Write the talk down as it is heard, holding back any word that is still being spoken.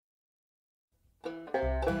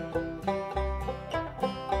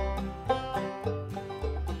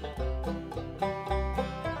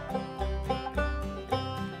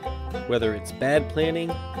Whether it's bad planning,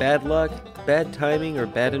 bad luck, bad timing, or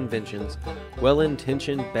bad inventions,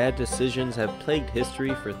 well-intentioned bad decisions have plagued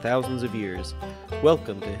history for thousands of years.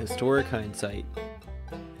 Welcome to Historic Hindsight.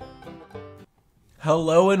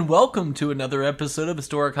 Hello and welcome to another episode of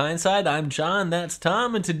Historic Hindsight. I'm John, that's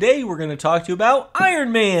Tom, and today we're going to talk to you about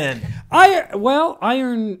Iron Man.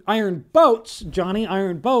 Iron boats, Johnny.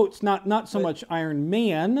 Iron boats. Not so much Iron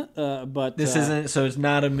Man, but This isn't, so it's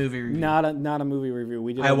not a movie review. not a movie review.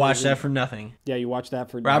 We did. I watched that for nothing. Yeah, you watched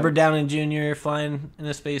that for Robert Downey Jr. flying in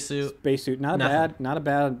a spacesuit. Spacesuit. Not a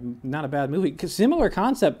bad movie. Similar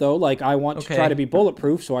concept though. Like I want to try to be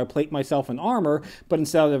bulletproof, so I plate myself in armor, but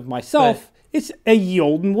instead of myself, it's a ye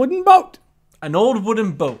olden wooden boat. An old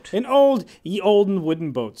wooden boat. An old ye olden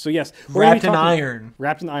wooden boat. So yes, wrapped in iron.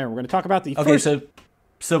 Wrapped in iron. We're going to talk about the first... so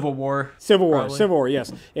Civil War. Civil War,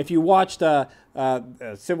 yes. If you watched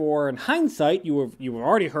Civil War in hindsight, you have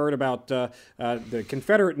already heard about the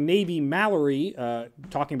Confederate Navy Mallory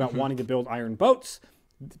talking about wanting to build iron boats.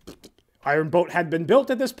 Iron boat had been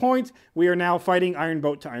built at this point. We are now fighting iron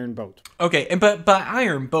boat to iron boat. Okay, and but by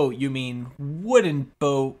iron boat you mean wooden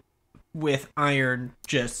boat with iron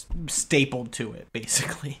just stapled to it,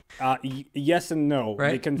 basically. Yes and no.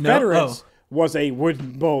 Right? The Confederates was a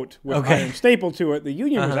wooden boat with iron stapled to it. The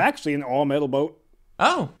Union was actually an all-metal boat.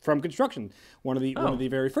 From construction. One of the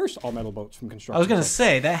very first all-metal boats from construction. I was going to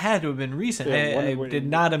say, that had to have been recent. I did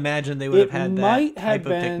not imagine they would have had that type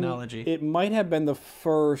of technology. It might have been the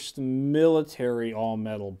first military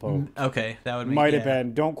all-metal boat. Okay, that would be... Might have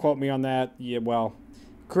been. Don't quote me on that. Yeah, well,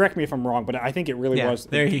 correct me if I'm wrong, but I think it really was.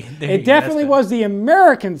 It definitely was the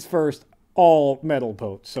Americans' first all-metal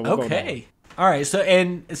boat. So we'll go down. All right,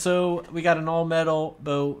 so we got an all-metal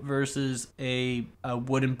boat versus a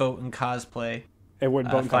wooden boat in cosplay. A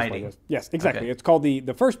wooden boat in cosplay, yes, exactly. Okay. It's called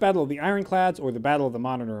the First Battle of the Ironclads, or the Battle of the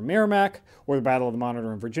Monitor and Merrimack, or the Battle of the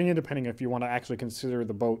Monitor and Virginia, depending if you want to actually consider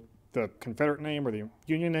the boat the Confederate name or the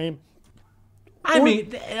Union name.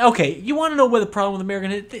 You want to know what the problem with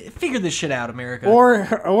American is? Figure this shit out, America.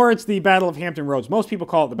 Or it's the Battle of Hampton Roads. Most people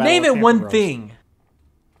call it the Battle of Hampton Roads. Name it one thing.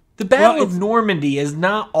 The Battle of Normandy is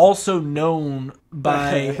not also known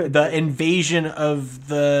by the invasion of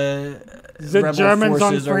the rebel Germans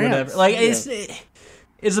forces on or France. whatever.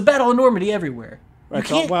 It's a Battle of Normandy everywhere. You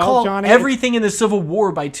can't call Johnny, everything in the Civil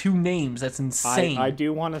War by two names. That's insane. I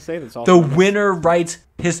do want to say this. The winner writes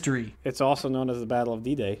history. It's also known as the Battle of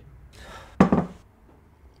D-Day.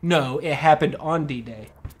 No, it happened on D-Day.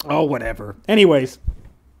 Oh, whatever. Anyways,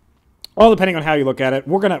 all depending on how you look at it,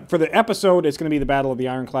 for the episode, it's gonna be the Battle of the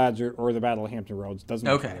Ironclads or the Battle of Hampton Roads. Doesn't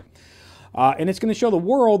matter. And it's going to show the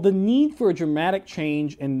world the need for a dramatic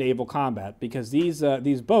change in naval combat, because these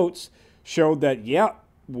boats showed that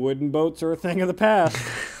wooden boats are a thing of the past.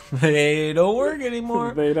 They don't work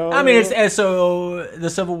anymore. They don't. I mean, so the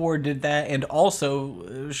Civil War did that, and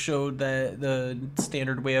also showed that the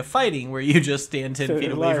standard way of fighting, where you just stand 10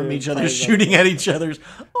 feet away from each other, shooting at each other's,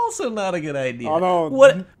 also not a good idea.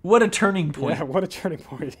 Although, what a turning point! Yeah, what a turning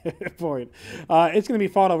point! It's going to be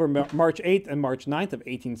fought over March 8th and March 9th of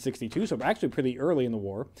 1862, so actually pretty early in the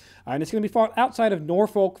war, and it's going to be fought outside of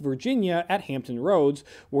Norfolk, Virginia, at Hampton Roads,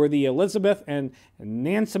 where the Elizabeth and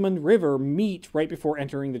Nansemond River meet right before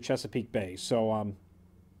entering the Chesapeake Bay. So,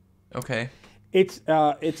 it's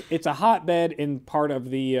a hotbed in part of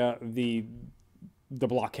the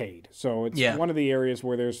blockade. So it's one of the areas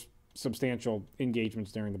where there's substantial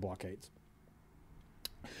engagements during the blockades.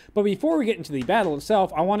 But before we get into the battle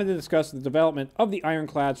itself, I wanted to discuss the development of the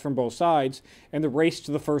ironclads from both sides and the race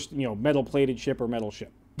to the first, metal-plated ship or metal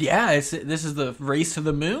ship. Yeah, this is the race to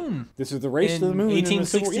the moon. This is the race to the moon.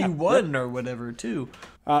 1861 or whatever, too.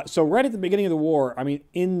 So right at the beginning of the war,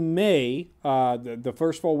 in May, the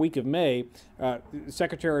first full week of May,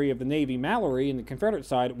 Secretary of the Navy Mallory in the Confederate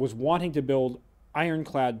side was wanting to build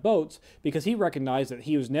ironclad boats because he recognized that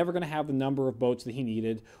he was never going to have the number of boats that he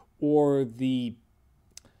needed or the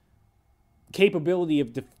capability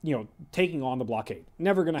of taking on the blockade.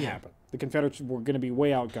 Never going to happen. The Confederates were going to be way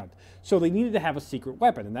outgunned. So they needed to have a secret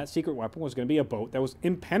weapon, and that secret weapon was going to be a boat that was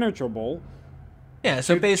impenetrable. Yeah,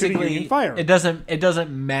 so basically, fire. It doesn't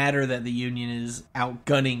matter that the Union is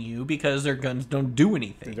outgunning you because their guns don't do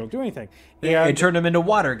anything. They don't do anything. They turn them into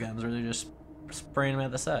water guns, or they're just spraying them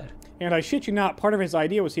at the side. And I shit you not, part of his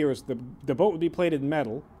idea was the boat would be plated in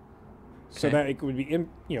metal, so that it would be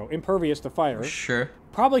impervious to fire. Sure.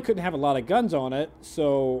 Probably couldn't have a lot of guns on it,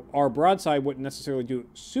 so our broadside wouldn't necessarily do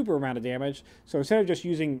super amount of damage. So instead of just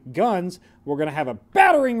using guns, we're gonna have a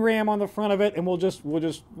battering ram on the front of it, and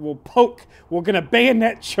we'll poke. We're gonna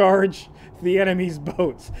bayonet charge the enemy's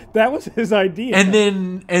boats. That was his idea.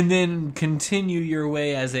 And then continue your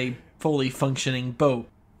way as a fully functioning boat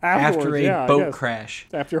after a boat crash.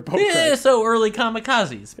 After a boat crash. So early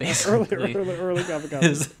kamikazes, basically. Early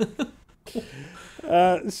kamikazes.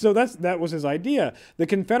 So that was his idea. The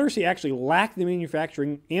Confederacy actually lacked the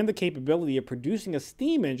manufacturing and the capability of producing a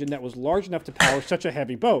steam engine that was large enough to power such a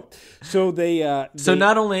heavy boat. So they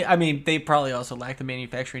not only, I mean, they probably also lacked the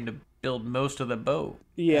manufacturing to build most of the boat,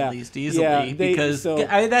 at least easily, because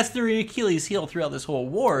that's their Achilles heel throughout this whole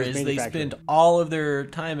war is they spend all of their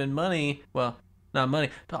time and money, well, not money,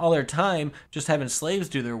 all their time just having slaves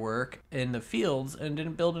do their work in the fields and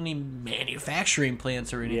didn't build any manufacturing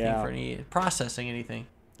plants or anything for any processing anything.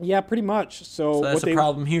 Yeah, pretty much. So that's a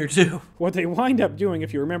problem here too. What they wind up doing,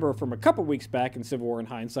 if you remember from a couple weeks back in Civil War in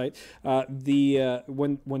hindsight,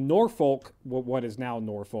 when Norfolk, what is now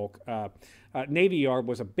Norfolk, Navy Yard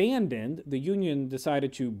was abandoned, the Union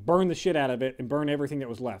decided to burn the shit out of it and burn everything that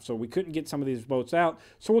was left. So we couldn't get some of these boats out,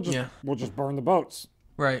 so we'll just burn the boats.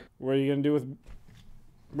 Right. What are you gonna do with?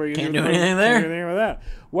 Can't do anything there. Can't do anything with that.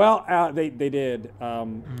 Well, they did.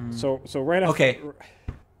 So right after. Okay.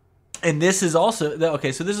 And this is also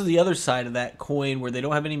okay. So this is the other side of that coin where they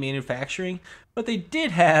don't have any manufacturing, but they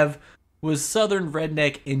did have was Southern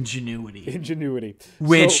redneck ingenuity.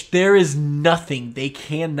 Which there is nothing they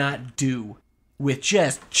cannot do with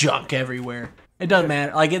just junk everywhere. It doesn't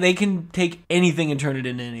matter. Like they can take anything and turn it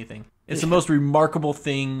into anything. It's the most remarkable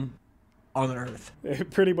thing on Earth. It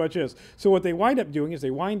pretty much is. So what they wind up doing is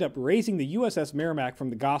they wind up raising the USS Merrimack from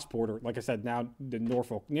the Gosport, or like I said, now the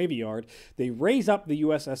Norfolk Navy Yard. They raise up the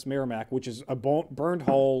USS Merrimack, which is a burned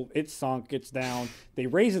hole. It's sunk. It's down. They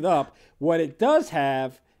raise it up. What it does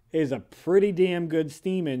have is a pretty damn good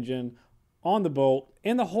steam engine on the boat,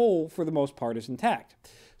 and the hull, for the most part, is intact.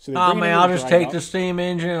 So I'll just take the steam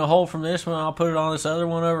engine and a hole from this one. I'll put it on this other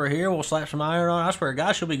one over here. We'll slap some iron on it. I swear to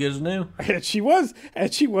God, she'll be good as new. And she was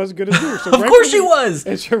good as new. So of course she was.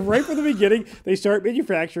 And so right from the beginning, they start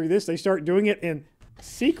manufacturing this. They start doing it in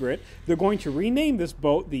secret. They're going to rename this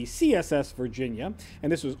boat the CSS Virginia.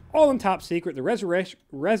 And this was all in top secret. The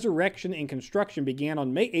resurrection and construction began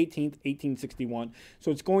on May 18th, 1861. So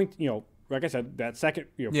it's going to, like I said, that second,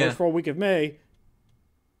 first full week of May,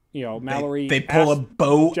 Mallory. They pull a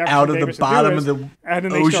boat out of the bottom of the ocean. And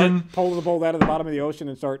then they start pulling the boat out of the bottom of the ocean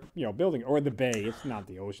and start, building it. Or the bay. It's not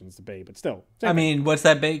the ocean, it's the bay, but still. I mean, what's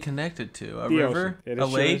that bay connected to? A river? A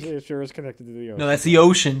lake? It sure is connected to the ocean. No, that's the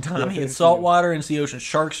ocean, Tommy. It's salt water and it's the ocean.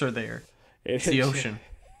 Sharks are there. It's the ocean.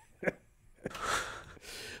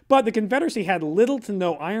 But the Confederacy had little to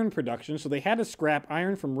no iron production, so they had to scrap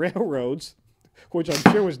iron from railroads, which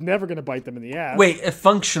I'm sure was never going to bite them in the ass. Wait,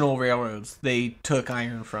 functional railroads they took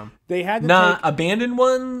iron from. They had to abandoned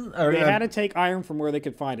ones? They had to take iron from where they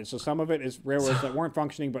could find it. So some of it is railroads that weren't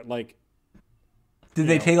functioning, but like... Did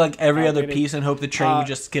they take like every other piece and hope the train would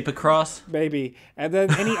just skip across? Maybe. And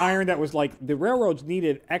then any iron that was like... The railroads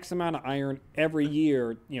needed X amount of iron every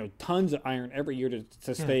year, tons of iron every year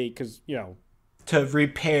to stay, because, to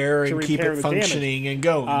repair and keep it functioning and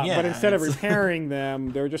going. But instead of repairing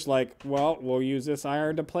them, they're just like, well, we'll use this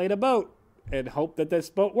iron to plate a boat and hope that this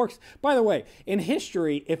boat works. By the way, in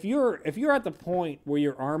history, if you're at the point where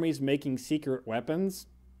your army's making secret weapons,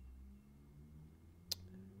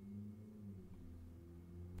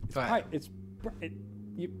 you're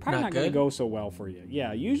probably not going to go so well for you.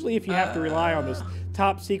 Yeah, usually if you have to rely on this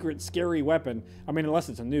top secret scary weapon, I mean, unless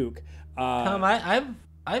it's a nuke. Tom,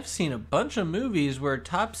 I've seen a bunch of movies where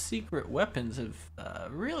top secret weapons have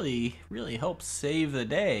really, really helped save the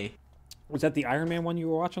day. Was that the Iron Man one you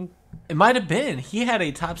were watching? It might have been. He had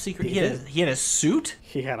a top secret. He had a suit.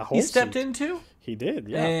 He had a whole he stepped suit. Into. He did,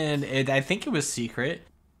 yeah. And I think it was secret.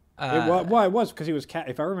 It was because he was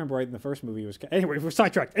if I remember right in the first movie, he was anyway. We're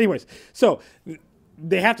sidetracked. Anyways, so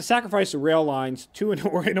they have to sacrifice the rail lines in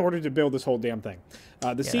order to build this whole damn thing.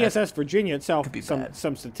 The CSS Virginia itself,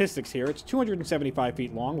 some statistics here. It's 275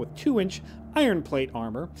 feet long with 2-inch iron plate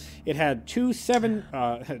armor. It had two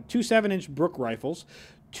 7-inch Brooke rifles,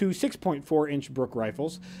 two 6.4-inch Brooke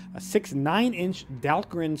rifles, 6 9-inch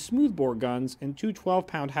Dahlgren smoothbore guns, and two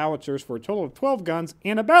 12-pound howitzers for a total of 12 guns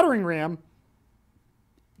and a battering ram.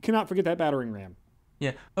 Cannot forget that battering ram.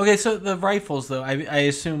 Yeah. Okay, so the rifles, though, I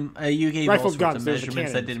assume you gave Rifle all sorts guns, of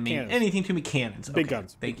measurements that didn't mean anything to me. Cannons. Big okay,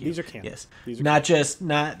 guns. Thank you. These are cannons. Yes. These are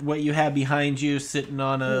not what you have behind you sitting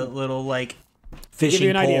on a little, like,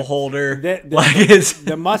 fishing pole holder.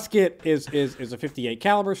 The musket is a 58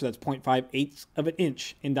 caliber, so that's 0.58 of an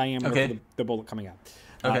inch in diameter for the bullet coming out.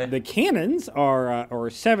 The cannons are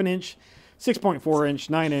 7-inch, 6.4-inch,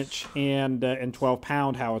 9-inch, and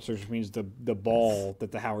 12-pound howitzers, which means the ball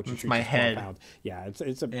that the howitzer shoots is 12 pounds. Yeah, it's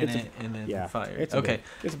a fire.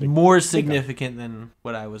 It's more significant than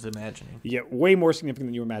what I was imagining. Yeah, way more significant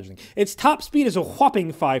than you were imagining. Its top speed is a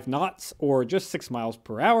whopping 5 knots, or just 6 miles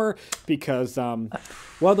per hour, because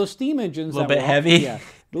those steam engines a little bit heavy. Yeah.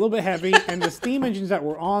 A little bit heavy, and the steam engines that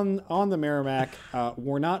were on the Merrimack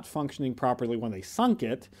were not functioning properly when they sunk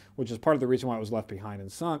it, which is part of the reason why it was left behind and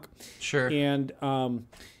sunk. Sure. And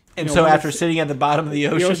so after sitting at the bottom of the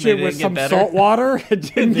ocean with some better? salt water, it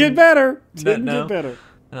didn't get better. Get better.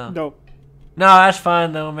 No, that's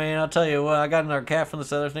fine though, man. I'll tell you what, I got another cat from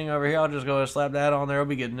this other thing over here. I'll just go and slap that on there. It'll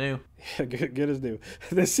be good new. Good as new.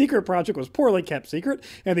 The secret project was poorly kept secret,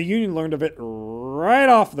 and the Union learned of it right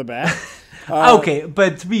off the bat. Okay,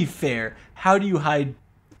 but to be fair, how do you hide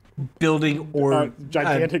building or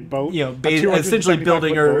gigantic boat? Essentially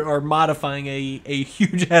building or modifying a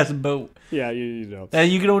huge ass boat. Yeah, you know.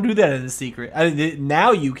 And you can only do that in the secret.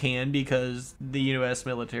 Now you can because the U.S.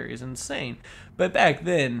 military is insane. But back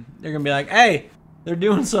then, they're gonna be like, hey, they're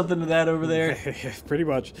doing something to that over there. Pretty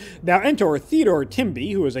much. Now enter Theodore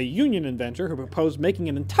Timby, who is a Union inventor who proposed making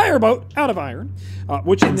an entire boat out of iron,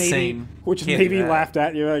 which the Navy laughed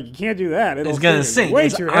at. You're like, you can't do that. It's gonna sink.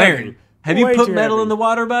 It's iron. Have you put metal in the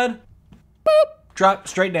water, bud? Boop. Drop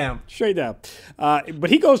straight down. Straight down. But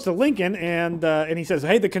he goes to Lincoln and he says,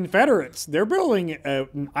 hey, the Confederates, they're building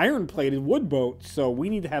an iron-plated wood boat, so we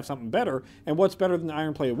need to have something better. And what's better than an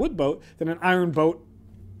iron-plated wood boat than an iron boat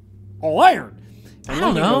all iron? I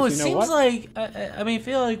don't know. It seems like I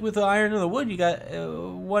feel like with the iron and the wood, you got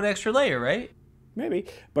one extra layer, right? Maybe.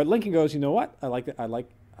 But Lincoln goes, you know what? I like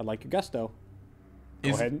your gusto.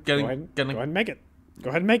 Go ahead and make it. Go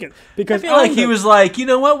ahead and make it. Because I feel like he was like, you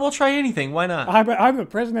know what? We'll try anything. Why not? I'm the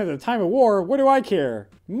president at the time of war. What do I care?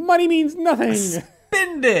 Money means nothing.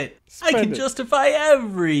 Spend it. I can justify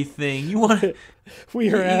everything. You want to? You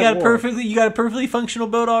got a perfectly functional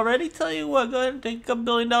boat already. Tell you what, go ahead and take $2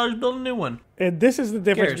 billion, build a new one. And this is the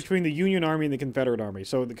difference between the Union Army and the Confederate Army.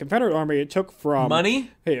 So the Confederate Army, it took from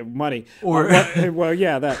money. Or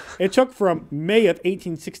it took from May of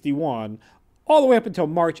 1861 all the way up until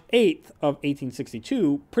March 8th of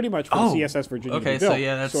 1862, pretty much for the CSS Virginia to be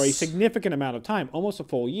built. So a significant amount of time, almost a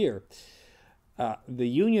full year. The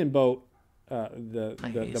Union boat,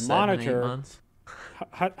 the Monitor,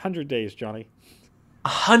 100 days, Johnny.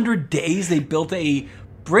 100 days? They built a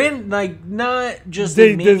brand, not just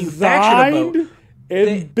they manufactured a boat.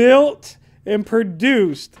 They built and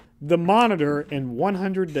produced the Monitor in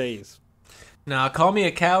 100 days. Now, call me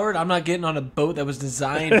a coward. I'm not getting on a boat that was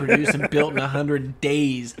designed, produced, and built in 100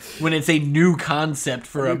 days when it's a new concept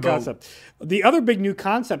for a boat. The other big new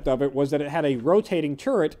concept of it was that it had a rotating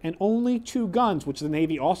turret and only 2 guns, which the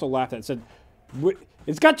Navy also laughed at and said,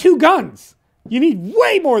 it's got 2 guns. You need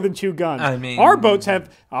way more than 2 guns. Our boats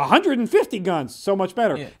have 150 guns. So much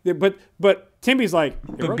better. Yeah. But Timby's like,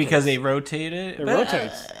 because they rotate it? It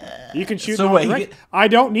rotates. You can shoot I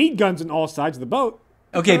don't need guns on all sides of the boat.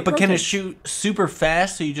 Okay, but can it shoot super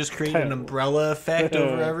fast so you just create an umbrella effect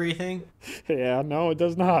over everything? Yeah, no, it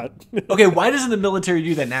does not. Okay, why doesn't the military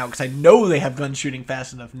do that now? Because I know they have guns shooting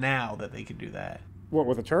fast enough now that they can do that. What,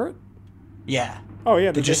 with a turret? Yeah. Oh,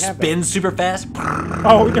 yeah. They just spin super fast?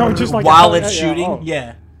 Oh, no, just like while it's shooting?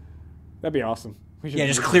 Yeah. That'd be awesome.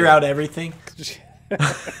 Just clear out everything.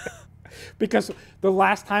 Because the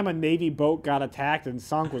last time a Navy boat got attacked and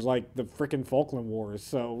sunk was like the frickin' Falkland Wars,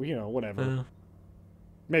 so, whatever.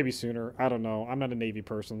 Maybe sooner. I don't know. I'm not a Navy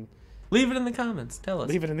person. Leave it in the comments. Tell us.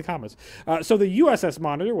 Leave it in the comments. So the USS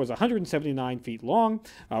Monitor was 179 feet long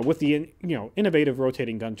with the innovative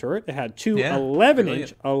rotating gun turret. It had 2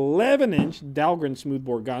 11-inch Dahlgren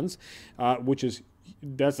smoothbore guns,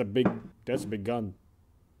 that's a big gun.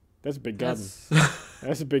 That's a big gun.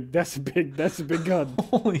 That's a big gun.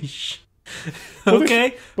 Holy shit.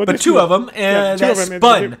 Okay, but 2 of them, and that's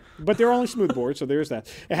spun. But they're only smoothbore, so there's that.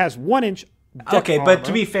 It has 1-inch. Okay, but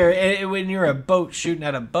to be fair, when you're a boat shooting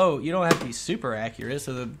at a boat, you don't have to be super accurate.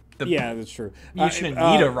 So yeah, that's true. You shouldn't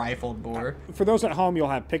need a rifled bore. For those at home, you'll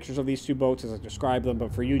have pictures of these 2 boats as I describe them.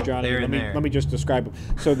 But for you, Johnny, let me just describe them.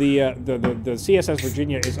 So the CSS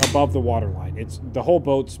Virginia is above the waterline. The whole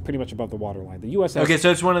boat's pretty much above the waterline. The USS. Okay,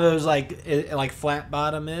 so it's one of those like flat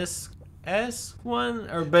bottom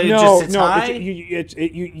one, but it just sits high.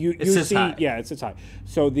 It sits high. Yeah, it sits high.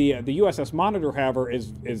 So the USS Monitor, however,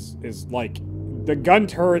 is like the gun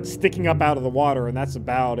turret sticking up out of the water, and that's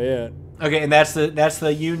about it. Okay, and that's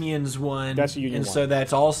the Union's one. That's the Union and one. so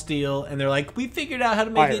that's all steel, and they're like, we figured out how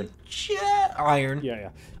to make it iron. Yeah.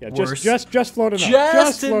 Worse. Just float enough.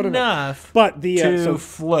 Just float enough. But the to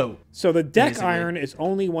float. So the deck basically. iron is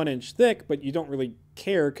only 1 inch thick, but you don't really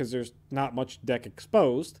care because there's not much deck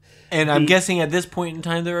exposed. And I'm guessing at this point in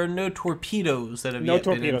time there are no torpedoes that have yet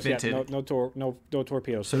been invented. No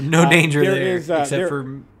torpedoes. So no danger there, is, except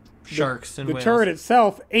for sharks and the whales. turret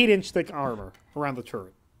itself, 8-inch thick armor around the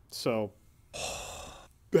turret. So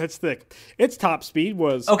that's thick. Its top speed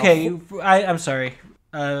was okay. I'm sorry.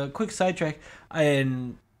 Quick sidetrack.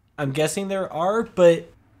 And I'm guessing there are,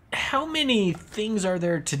 but how many things are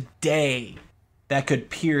there today that could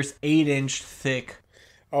pierce 8-inch thick?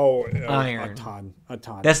 Iron. A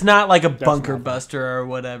ton. That's not like a bunker buster or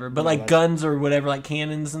whatever, but like guns or whatever, like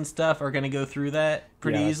cannons and stuff are going to go through that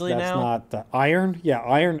pretty easily now. That's not iron. Yeah,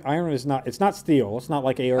 iron is not. It's not steel. It's not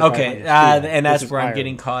like AR. Okay, and that's where I'm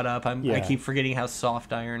getting caught up. I keep forgetting how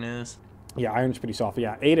soft iron is. Yeah, iron's pretty soft.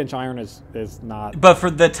 Yeah, 8-inch iron is not. But for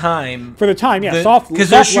the time, soft because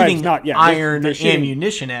they're shooting iron they're shooting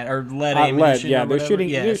ammunition at or lead ammunition. Yeah,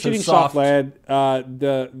 they're shooting soft lead.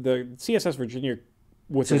 The CSS Virginia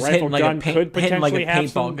with a rifle gun could potentially have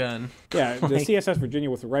some gun. Yeah, the CSS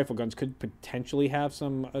Virginia with the rifle guns could potentially have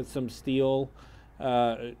some steel.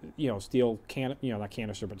 Steel not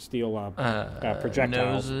canister, but steel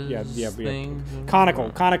projectiles.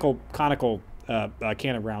 Conical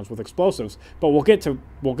cannon rounds with explosives. But we'll get to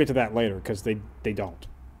that later because they don't.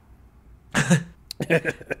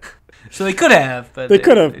 So they could have, but they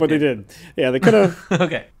didn't. Yeah, they could have.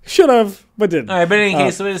 Okay. Should have, but didn't. All right, but in any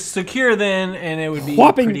case, so it's secure then, and it would be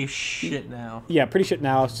pretty shit now. Yeah, pretty shit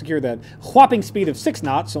now. Secure then. Whopping speed of 6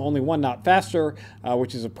 knots, so only 1 knot faster,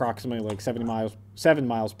 which is approximately like 7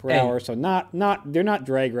 miles per hour. So they're not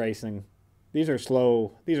drag racing. These are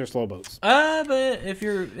slow boats. But if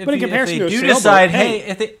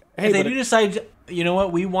they do decide, you know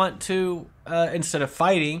what, we want to instead of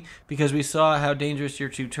fighting because we saw how dangerous your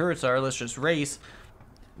 2 turrets are, let's just race.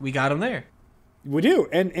 We got them there. We do,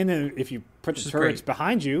 and then if you put the turrets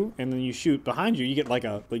behind you and then you shoot behind you, you get like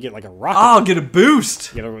a rocket. Oh, get a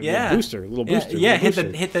boost. Get a little booster. Yeah, hit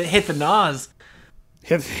the NOS.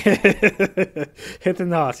 Hit the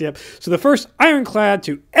NOS. Yep. So the first ironclad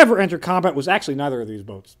to ever enter combat was actually neither of these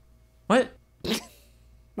boats. What?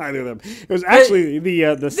 Neither of them. It was actually the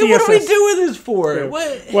CSS. Then what are we doing this for? Yeah.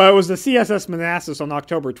 What? Well, it was the CSS Manassas on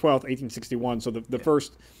October 12th, 1861. So the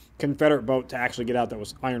first Confederate boat to actually get out that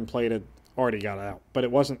was iron plated already got out, but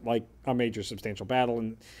it wasn't like a major substantial battle,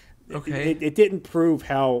 and it didn't prove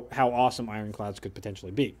how awesome ironclads could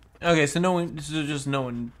potentially be. Okay, so no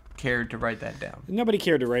one cared to write that down. Nobody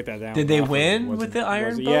cared to write that down. Did they win with the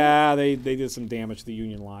iron boat? Yeah, they did some damage to the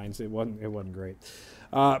Union lines. It wasn't great.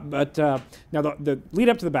 But now the lead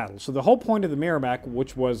up to the battle. So the whole point of the Merrimack,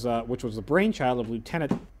 which was the brainchild of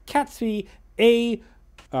Lieutenant Catesby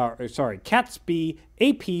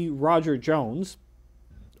A.P. Roger Jones.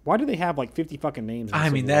 Why do they have like 50 fucking names? I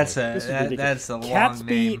mean, that's a long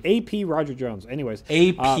name. A.P. Roger Jones. Anyways,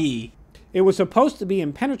 A.P. It was supposed to be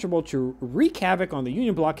impenetrable to wreak havoc on the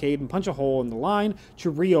Union blockade and punch a hole in the line to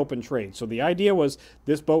reopen trade. So the idea was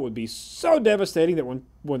this boat would be so devastating that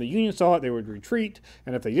when the Union saw it, they would retreat.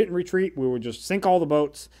 And if they didn't retreat, we would just sink all the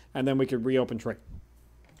boats and then we could reopen trade.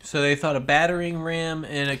 So they thought a battering ram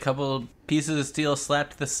and a couple of pieces of steel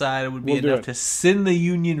slapped to the side would be enough to send the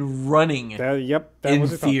Union running in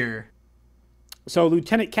fear. So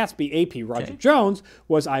Lieutenant Catesby A.P. Roger Jones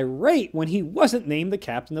was irate when he wasn't named the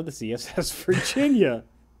captain of the CSS Virginia.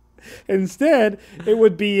 Instead, it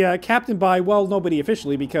would be captained by, well, nobody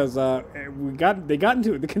officially, because the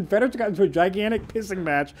Confederates got into a gigantic pissing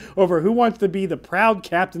match over who wants to be the proud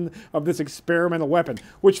captain of this experimental weapon.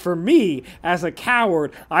 Which, for me, as a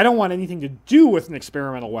coward, I don't want anything to do with an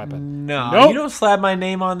experimental weapon. No, you don't slap my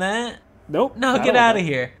name on that. Nope. No, get out of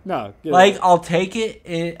here. No, I'll take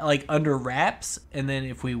it under wraps, and then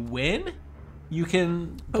if we win, you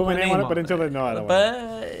can put my name on it. But until then, no, I don't.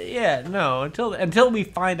 But yeah, no, until we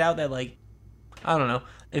find out that, like, I don't know,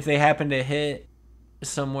 if they happen to hit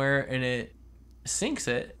somewhere and it sinks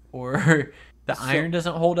it, or the iron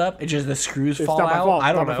doesn't hold up, the screws fall out.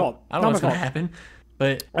 I don't know. I don't know what's gonna happen.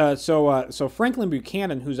 But so Franklin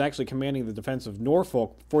Buchanan, who's actually commanding the defense of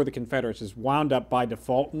Norfolk for the Confederates, is wound up by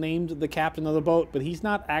default named the captain of the boat, but he's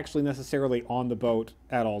not actually necessarily on the boat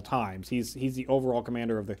at all times. He's the overall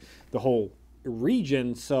commander of the whole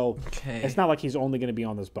region, so it's not like he's only going to be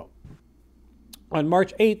on this boat. On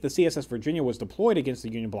March 8th, the CSS Virginia was deployed against the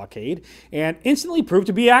Union blockade and instantly proved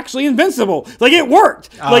to be actually invincible. Like, it worked.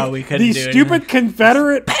 Oh, we couldn't these stupid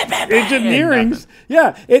Confederate engineerings.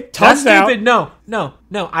 Yeah, it tugs out. Stupid. No.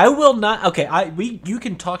 I will not. Okay, you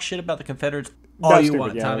can talk shit about the Confederates all you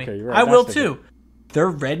want, Tommy. Okay, right. I will too. Their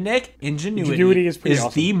redneck ingenuity is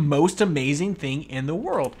awesome. The most amazing thing in the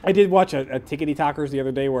world. I did watch a Tickety Talkers the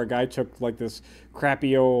other day where a guy took like this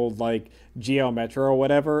crappy old like GL Metro or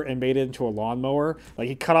whatever and made it into a lawnmower. Like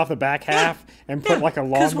he cut off the back half and put like a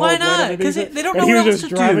lawnmower. Because why not? Because they don't know what else to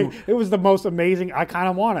do. It was the most amazing. I kind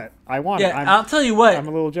of want it. I want it. I'll tell you what. I'm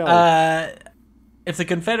a little jealous. If the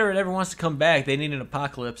Confederate ever wants to come back, they need an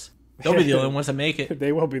apocalypse. They'll be the only ones that make it.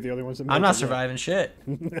 They will be the only ones that make it. I'm not surviving shit.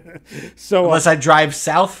 So unless I drive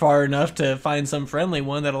south far enough to find some friendly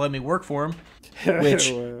one that'll let me work for them.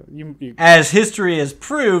 Which, as history has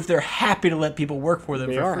proved, they're happy to let people work for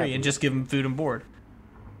them for free and just give them food and board.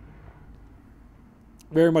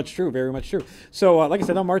 Very much true. Very much true. So, like I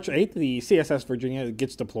said, on March 8th, the CSS Virginia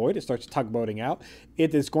gets deployed. It starts tugboating out.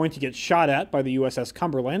 It is going to get shot at by the USS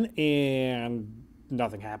Cumberland, and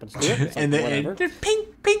nothing happens to it. And whatever. Ping.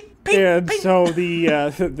 So the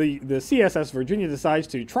CSS Virginia decides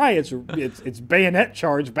to try its bayonet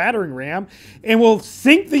charge battering ram, and will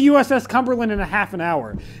sink the USS Cumberland in a half an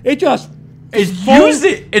hour. It used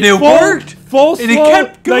it and it worked. Full and slow, it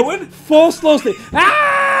kept going. Like, full slow state.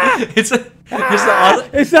 Ah! It's that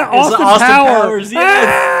Austin Powers.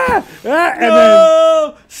 Yes. And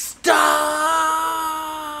then stop.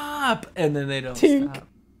 And then they don't tink. Stop.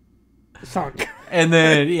 Sunk. And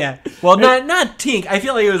then well, not tink. I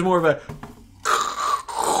feel like it was more of a,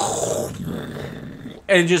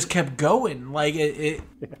 and it just kept going like it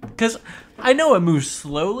because I know it moves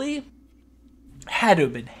slowly. Had to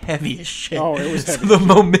have been heavy as shit. Oh, it was heavy. So the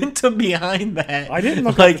momentum behind that. I didn't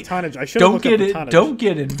look at the tonnage. I should have looked at the tonnage. Don't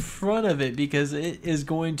get in front of it because it is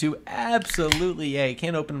going to absolutely. Yeah, you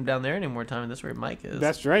can't open them down there anymore, Tommy. That's where your mic is.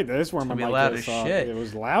 That's right. That is where my mic is. Loud as shit. It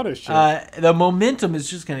was loud as shit. The momentum is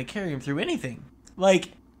just going to carry him through anything. Like,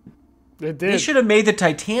 it did. They should have made the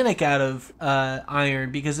Titanic out of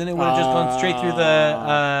iron because then it would have just gone straight through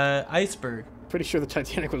the iceberg. Pretty sure the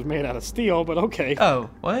Titanic was made out of steel, but okay. Oh,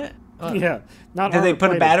 what? Yeah, not. Did they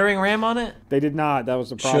put a battering ram on it? They did not. That was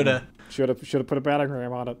the problem. Should have put a battering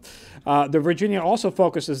ram on it. The Virginia also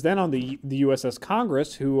focuses then on the USS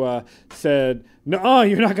Congress, who said, "No,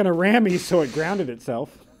 you're not going to ram me," so it grounded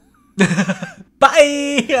itself.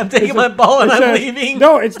 Bye. I'm taking my ball and I'm leaving.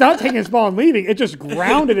 No, it's not taking its ball and leaving. It just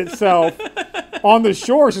grounded itself on the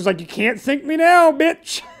shore. So it's like, you can't sink me now,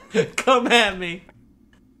 bitch. Come at me.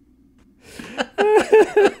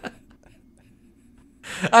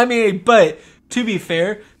 I mean, but to be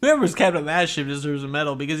fair, whoever's captain of that ship deserves a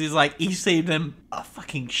medal because he saved them a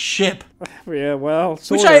fucking ship. Yeah, well,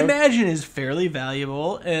 which I imagine is fairly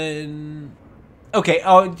valuable. And okay,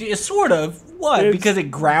 sort of. What? Because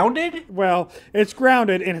it grounded? Well, it's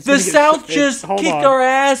grounded, and it's the South just kicked our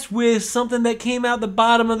ass with something that came out the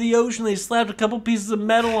bottom of the ocean. They slapped a couple pieces of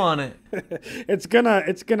metal on it. It's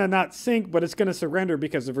gonna not sink, but it's gonna surrender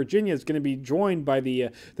because the Virginia is gonna be joined by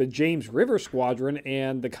the James River Squadron,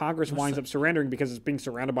 and the Congress winds up surrendering because it's being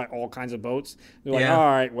surrounded by all kinds of boats. They're like, all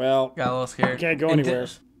right, well, got a little scared. Can't go anywhere.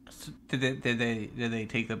 Did they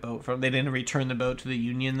take the boat from? They didn't return the boat to the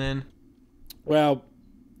Union then? Well,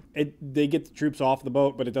 they get the troops off the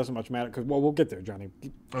boat, but it doesn't much matter because we'll get there, Johnny.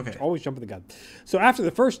 Okay. Always jumping the gun. So after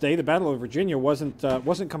the first day, the Battle of Virginia wasn't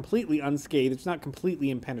completely unscathed. It's not completely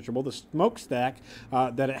impenetrable. The smokestack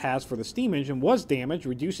that it has for the steam engine was damaged,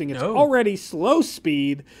 reducing its already slow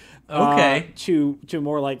speed. To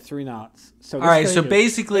more like 3 knots. So all right. So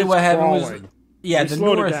basically, what happened was. Yeah, the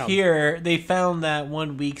north here, they found that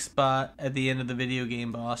one weak spot at the end of the video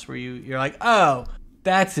game boss where you're like, oh,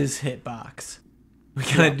 that's his hitbox. We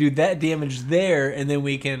gotta do that damage there, and then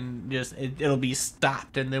we can just it'll be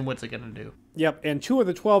stopped. And then what's it gonna do? Yep, and 2 of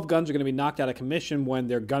the 12 guns are gonna be knocked out of commission when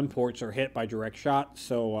their gun ports are hit by direct shot.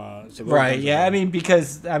 So right, yeah, I mean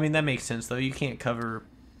that makes sense though. You can't cover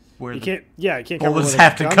where you can't cover bullets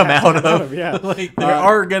have to come out of. Yeah, like, there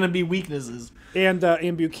are gonna be weaknesses. And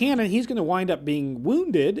in Buchanan, he's going to wind up being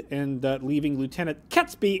wounded and leaving Lieutenant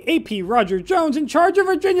Catesby A.P. Roger Jones in charge of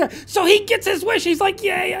Virginia. So he gets his wish. He's like,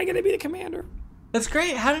 yay, I'm going to be the commander. That's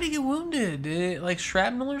great. How did he get wounded? Did it, like,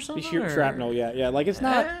 shrapnel or something? He shoot shrapnel, yeah. Like, it's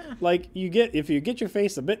not like if you get your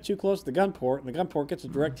face a bit too close to the gun port and the gun port gets a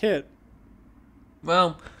direct hit.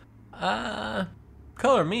 Well,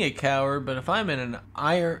 color me a coward, but if I'm in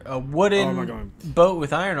a wooden boat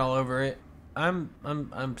with iron all over it, I'm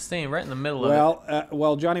staying right in the middle of it.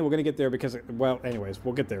 Well, Johnny, we're gonna get there because anyways,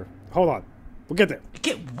 we'll get there. Hold on. We'll get there.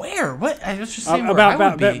 Get where? What? I was just saying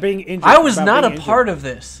about being injured. I was not a part of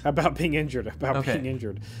this. About being injured.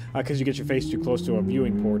 Because you get your face too close to a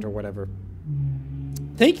viewing port or whatever.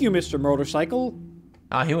 Thank you, Mr. Motorcycle.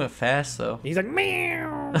 Oh, he went fast, though. He's like,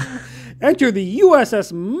 meow. Enter the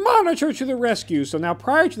USS Monitor to the rescue. So now,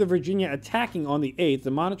 prior to the Virginia attacking on the 8th,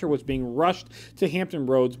 the Monitor was being rushed to Hampton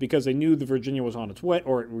Roads because they knew the Virginia was on its way,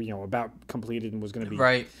 or, about completed and was going to be.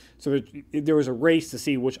 Right. So there was a race to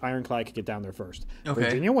see which ironclad could get down there first. Okay.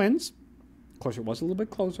 Virginia wins. Of course, it was a little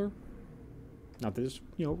bit closer. Not this,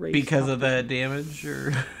 race. Because of the damage,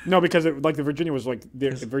 or? No, because the Virginia was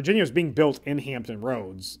Virginia was being built in Hampton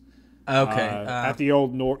Roads. Okay. At the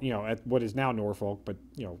old at what is now Norfolk, but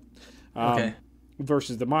okay.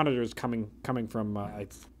 Versus the Monitors coming from I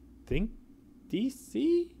think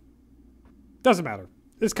DC. Doesn't matter.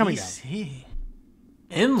 It's coming DC. Down.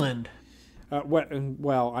 Inland.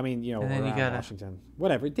 Well, I mean, around Washington.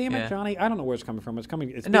 Whatever. Damn it, Johnny. I don't know where it's coming from. It's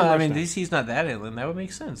coming. No, I mean, DC's not that inland. That would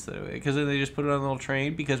make sense, though. Because then they just put it on a little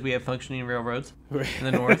train because we have functioning railroads in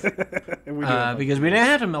the north. Because we didn't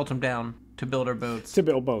have to melt them down to build our boats. To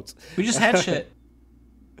build boats. We just had shit.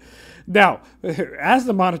 Now, as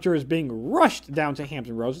the Monitor is being rushed down to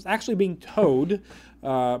Hampton Roads, it's actually being towed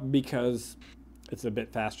because it's a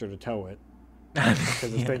bit faster to tow it.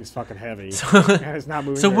 Because this thing's fucking heavy. And it's not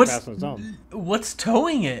moving very fast on its own. What's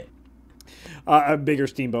towing it? A bigger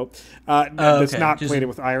steamboat that's not plated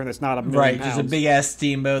with iron. That's not a million pounds. Just a big ass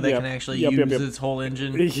steamboat that can actually use its whole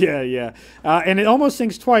engine. Yeah. And it almost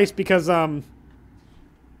sinks twice because the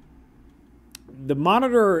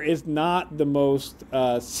Monitor is not the most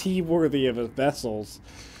seaworthy of vessels.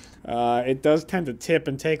 It does tend to tip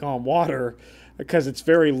and take on water because it's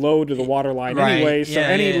very low to the water line anyway. So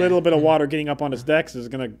any little bit of water getting up on its decks it's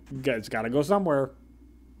got to go somewhere.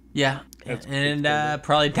 Yeah, and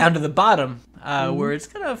probably down to the bottom where it's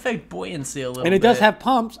going to affect buoyancy a little bit. And it does have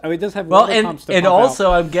pumps. I mean, it does have water pumps to pump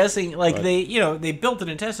also, out. I'm guessing, they built it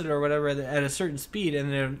and tested it or whatever at a certain speed,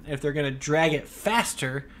 and if they're going to drag it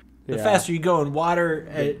faster, the faster you go in water,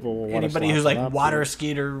 anybody who's like water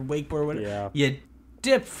ski or wakeboard or whatever, you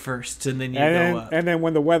dip first and then you go up. And then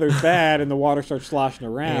when the weather's bad and the water starts sloshing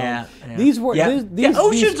around, these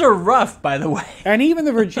oceans are rough, by the way. And even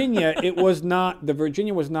the Virginia, was not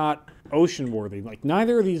ocean-worthy. Like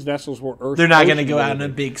neither of these vessels were They're not going to go out in a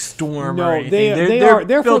big storm or anything.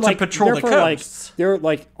 They're built to patrol the coasts. They're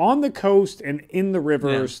like on the coast and in the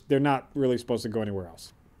rivers. Yeah. They're not really supposed to go anywhere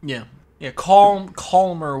else. Yeah. Yeah,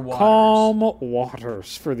 calmer waters. Calm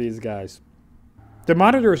waters for these guys. The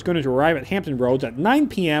Monitor is going to arrive at Hampton Roads at 9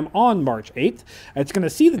 p.m. on March 8th. It's going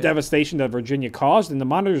to see the devastation that Virginia caused, and the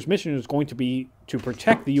Monitor's mission is going to be to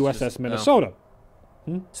protect the USS Minnesota.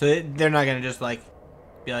 So they're not going to just be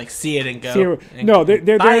like, see it and go. No,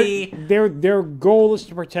 their goal is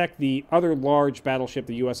to protect the other large battleship,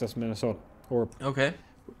 the USS Minnesota, or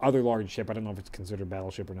other large ship. I don't know if it's considered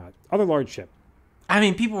battleship or not. Other large ship. I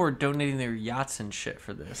mean, people were donating their yachts and shit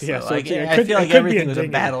for this. Yeah, so I feel like everything was a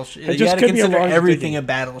battleship. You got to consider everything a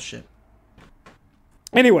battleship.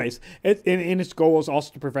 Anyways, its goal is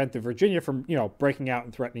also to prevent the Virginia from, breaking out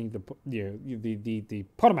and threatening the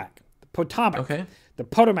Potomac. Okay. The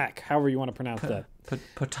Potomac, however you want to pronounce that.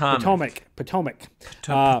 Potomac.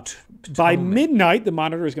 By midnight, the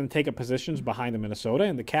Monitor is going to take up positions behind the Minnesota,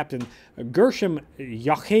 and the Captain Gershom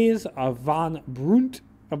Jacques von Brunt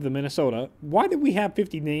of the Minnesota. Why did we have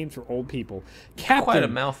 50 names for old people? Captain quite a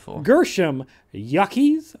mouthful. Gershom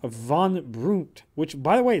Jacques von Brunt, which,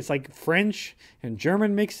 by the way, it's like French and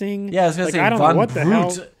German mixing. Yeah, I was going to say I don't know what the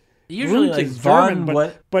hell. Usually like Von,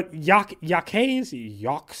 German, but Jacques, Cousteau,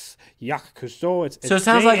 it's so it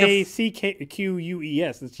sounds like Jacques.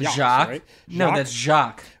 It's Jacques, right? No, that's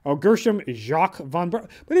Jacques. Oh, Gershom Jacques von Brunt.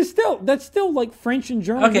 But that's still like French and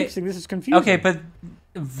German mixing. This is confusing. Okay, but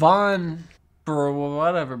Von...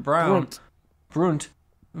 whatever, Brunt.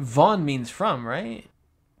 Von means from, right?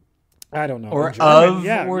 I don't know. Or of,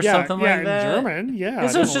 or something like that. German,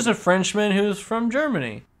 This is just a Frenchman who's from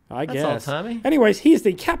Germany. I guess. That's all, Tommy. Anyways, he's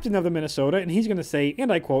the captain of the Minnesota, and he's going to say,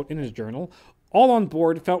 and I quote in his journal, all on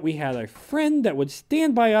board felt we had a friend that would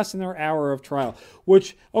stand by us in our hour of trial.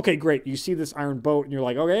 Which, okay, great. You see this iron boat, and you're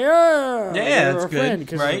like, okay, that's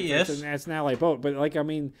good, right? Yes, it's an ally boat. But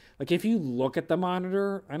if you look at the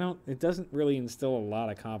Monitor, it doesn't really instill a lot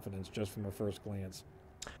of confidence just from a first glance.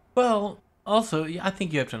 Well, also, I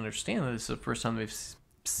think you have to understand that this is the first time they've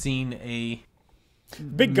seen a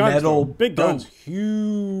big guns, metal big guns,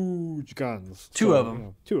 huge guns. Two of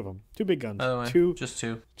them, two big guns. Just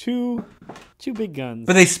two big guns.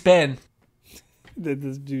 But they spin. They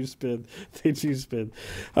do spin.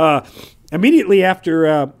 Immediately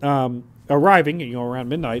after arriving, around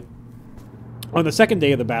midnight, On the second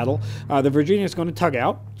day of the battle, the Virginia is going to tug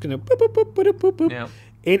out. It's going to boop, boop, boop, boop, boop, boop. Yeah.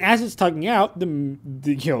 And as it's tugging out, the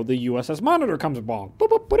USS Monitor comes along. Boop,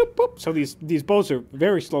 boop, boop, boop. So these boats are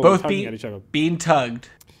very slowly tugging at each other. Being tugged.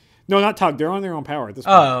 No, not tugged. They're on their own power at this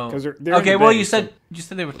point. Oh, because they're okay. Well, you said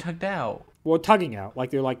they were tugged out. Well, tugging out, like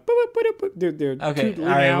they're like boop, boop, boop, boop. They're okay. All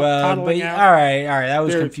right. Well, but out. all right. That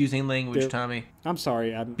was confusing language, Tommy. I'm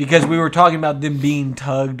sorry. Because we were talking about them being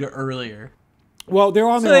tugged earlier. Well, they're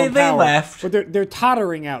on their own power. They left. But they're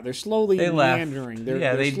tottering out. They're slowly meandering.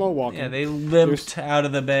 They're slow walking. Yeah, they limped out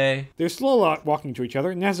of the bay. They're slow walking to each other.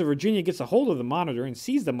 And as the Virginia gets a hold of the Monitor and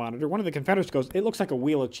sees the Monitor, one of the Confederates goes, "It looks like a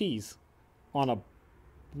wheel of cheese on a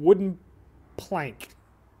wooden plank."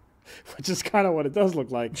 Which is kind of what it does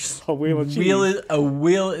look like. A wheel of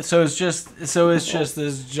cheese. So it's just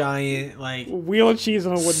this giant like wheel of cheese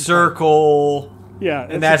on a wooden circle. Plank. Yeah,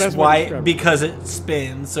 and that's why, because it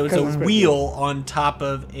spins. So it's a wheel on top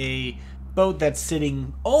of a boat that's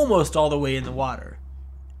sitting almost all the way in the water,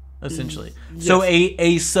 essentially. Yes. So a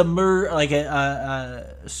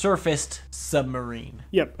surfaced submarine.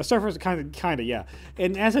 Yep, a surface kind of, yeah.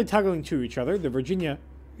 And as they're tugging to each other, the Virginia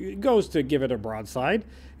goes to give it a broadside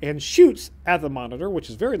and shoots at the Monitor, which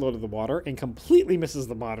is very low to the water, and completely misses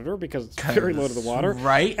the Monitor because it's very low to the water.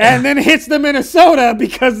 Right. And then hits the Minnesota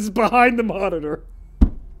because it's behind the Monitor.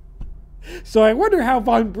 So I wonder how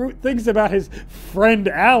Von Brute thinks about his friend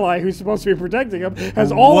ally who's supposed to be protecting him,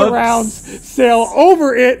 as all the rounds sail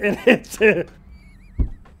over it and hits it.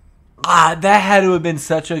 That had to have been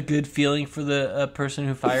such a good feeling for the person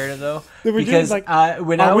who fired it, though. Because like,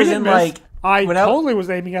 when I was in I totally was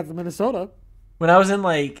aiming at the Minnesota. When I was in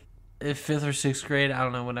like 5th or 6th grade, I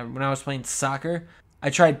don't know, whenever, when I was playing soccer, I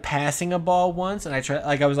tried passing a ball once, and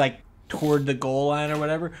I was like toward the goal line or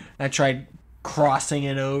whatever, and I tried crossing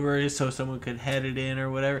it over so someone could head it in or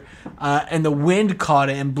whatever, and the wind caught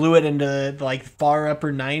it and blew it into the like far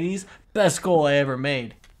upper 90s. Best goal I ever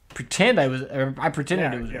made. I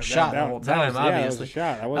pretended it was a shot the whole time, obviously. Yeah, it was a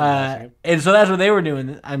shot. I wasn't and so that's what they were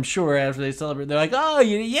doing, I'm sure, after they celebrated. They're like,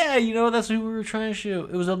 oh, that's who we were trying to shoot.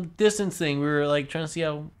 It was a distance thing. We were like trying to see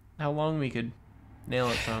how long we could nail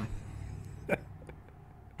it from.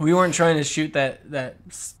 We weren't trying to shoot that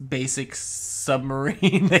basic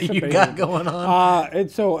submarine that you got going on.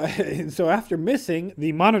 And so after missing,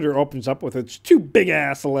 the Monitor opens up with its 2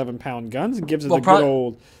 big-ass 11-pound guns and gives it a good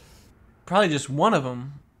old... Probably just one of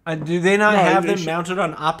them. Do they not have them mounted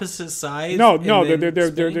on opposite sides? No, they're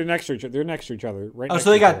next to each other. They're next to each other. Right. So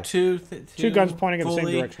they got two guns pointing in the same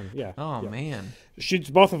direction. Yeah. Oh man. Shoots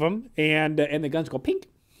both of them, and the guns go pink.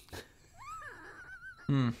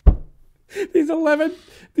 These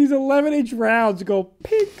 11-inch rounds go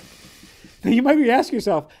pink. Now you might be asking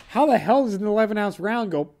yourself, how the hell does an 11-ounce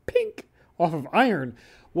round go pink off of iron?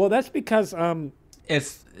 Well, that's because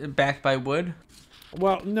it's backed by wood.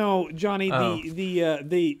 Well, no, Johnny.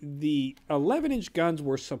 The 11-inch guns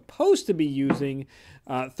were supposed to be using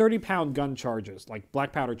 30-pound gun charges, like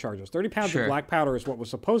black powder charges. 30 pounds of black powder is what was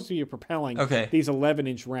supposed to be propelling these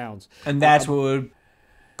 11-inch rounds. And that's what would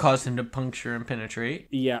cause them to puncture and penetrate.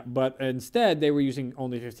 Yeah, but instead they were using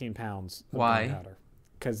only 15 pounds of gunpowder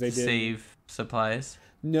because they did save supplies.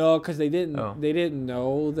 No, because they didn't. They didn't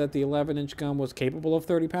know that the 11-inch gun was capable of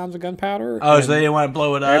 30 pounds of gunpowder. Oh, so they didn't want to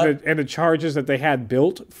blow it up. And the charges that they had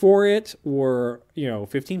built for it were,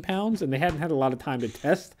 15 pounds, and they hadn't had a lot of time to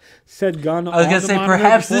test said gun. I was going to say,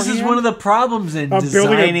 perhaps this is one of the problems in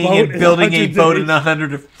designing and building a boat in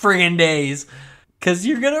 100 friggin' days. Because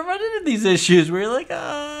you're going to run into these issues where you're like,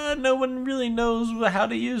 no one really knows how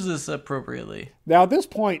to use this appropriately. Now, at this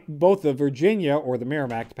point, both the Virginia or the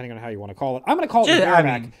Merrimack, depending on how you want to call it. I'm going to call it the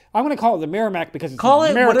Merrimack. I'm going to call it the Merrimack because it's an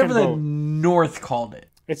American boat. Whatever the North called it.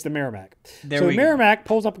 It's the Merrimack. So the Merrimack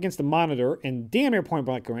pulls up against the Monitor in damn near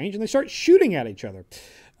point-blank range, and they start shooting at each other.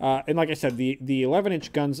 And like I said, the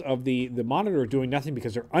 11-inch guns of the Monitor are doing nothing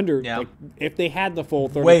because they're under. Yeah. Like, if they had the full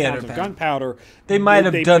 30 pounds of gunpowder, they might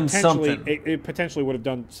have done something. It potentially would have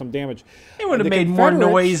done some damage. It would have made more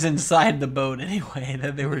noise inside the boat anyway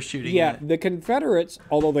that they were shooting. Yeah, the Confederates,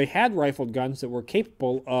 although they had rifled guns that were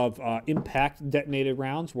capable of impact detonated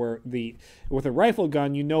rounds, with a rifled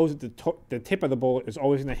gun, you know that the tip of the bullet is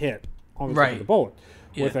always going to hit on the tip of the bullet.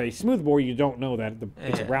 Yeah. With a smoothbore, you don't know that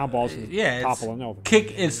it's a round ball, so toppling over.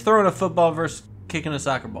 It's throwing a football versus kicking a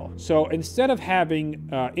soccer ball. So instead of having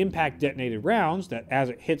impact detonated rounds that as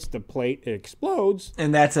it hits the plate, it explodes.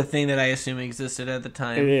 And that's a thing that I assume existed at the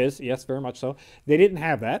time. It is, yes, very much so. They didn't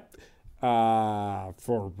have that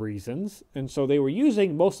for reasons. And so they were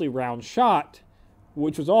using mostly round shot,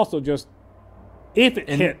 which was also just if it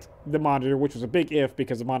hit the monitor, which was a big if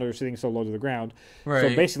because the monitor is sitting so low to the ground. Right.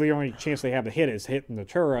 So basically, the only chance they have to hit is hitting the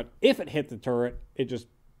turret. If it hit the turret, it just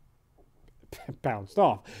bounced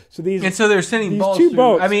off. So they're sending balls two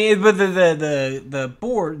boats. I mean, but the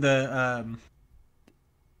board, the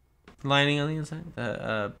lining on the inside,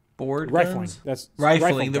 the board rifling. Guns? That's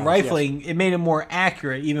rifling. The rifling, yes. It made it more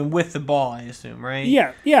accurate, even with the ball, I assume, right?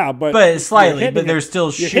 Yeah, but slightly. But they're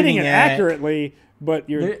still you're hitting it accurately. But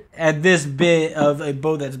you're at this bit of a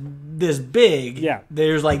boat that's this big. Yeah,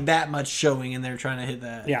 there's like that much showing, and they're trying to hit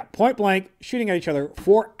that. Yeah, point blank, shooting at each other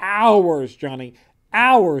for hours, Johnny.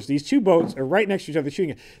 Hours. These two boats are right next to each other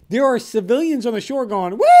shooting it. There are civilians on the shore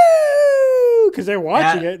going, woo! Because they're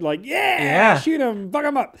watching it like, yeah, shoot them, fuck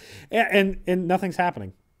them up. And nothing's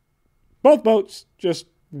happening. Both boats just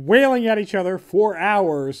wailing at each other for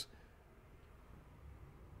hours.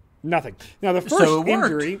 Nothing. Now, the first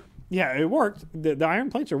injury... Yeah, it worked. The iron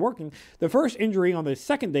plates are working. The first injury on the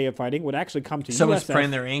second day of fighting would actually come to Someone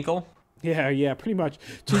sprained their ankle? Yeah, pretty much.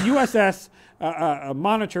 To USS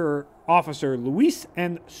Monitor Officer Luis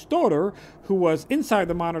N. Stoddard, who was inside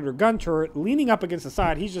the Monitor gun turret, leaning up against the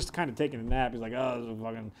side. He's just kind of taking a nap. He's like, oh, this is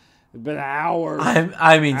fucking... It's been hours.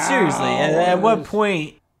 I mean, seriously, at what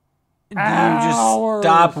point do you just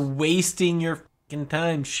stop wasting your fucking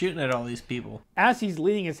time shooting at all these people? As he's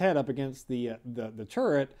leaning his head up against the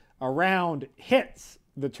turret, a round hits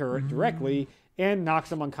the turret directly and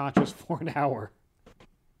knocks him unconscious for an hour.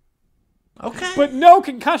 Okay. But no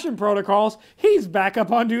concussion protocols. He's back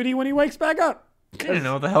up on duty when he wakes back up. I didn't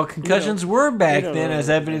know what the hell concussions were back then, as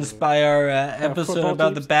evidenced by our episode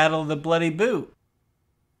about the Battle of the Bloody Boot.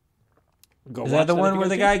 Is that the one where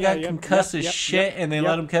the guy got concussed as shit and they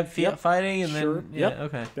let him keep fighting? And then,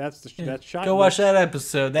 okay. That's Shiloh. Go watch that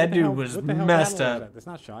episode. That dude was messed up. That's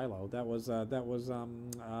not Shiloh. That was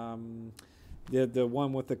the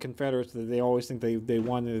one with the Confederates that they always think they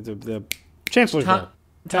won the Chancellorsville.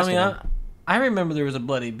 Tommy, I remember there was a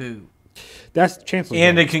bloody boot. That's Chancellorsville.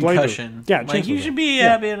 And a concussion. Yeah, like you should be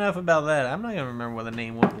happy enough about that. I'm not gonna remember what the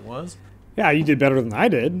name of it was. Yeah, you did better than I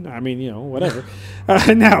did. I mean, whatever.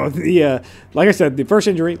 Now, like I said, the first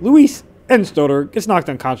injury, Luis N. Stoddard gets knocked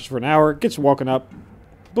unconscious for an hour, gets woken up,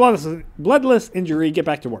 bloodless injury, get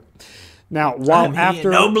back to work. Now, after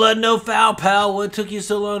no blood, no foul, pal. What took you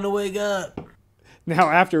so long to wake up?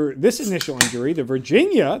 Now, after this initial injury, the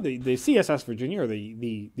Virginia, the CSS Virginia, or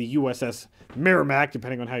the USS Merrimack,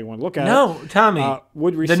 depending on how you want to look at it. No, Tommy,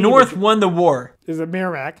 would receive the North won the war. Is a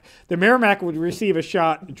Merrimack. The Merrimack would receive a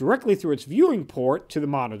shot directly through its viewing port to the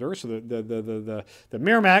monitor. So the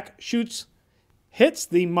Merrimack hits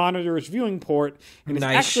the monitor's viewing port, and is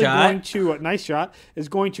actually going to nice shot is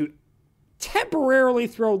going to temporarily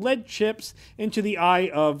throw lead chips into the eye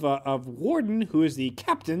of Warden, who is the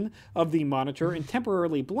captain of the monitor, and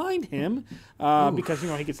temporarily blind him because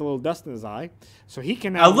he gets a little dust in his eye, so he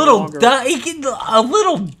can now a little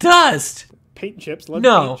dust. Paint chips,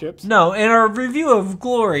 paint chips. No. In our review of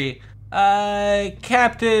Glory,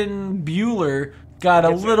 Captain Bueller got a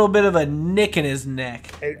little bit of a nick in his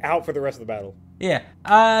neck. Out for the rest of the battle. Yeah.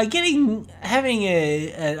 Having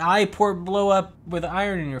an eye port blow up with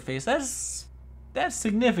iron in your face, that's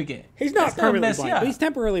significant. He's not permanently blind, but he's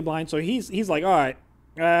temporarily blind, so he's like, all right,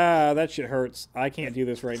 that shit hurts. I can't do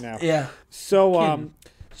this right now. Yeah. So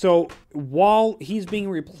while he's being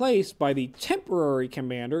replaced by the temporary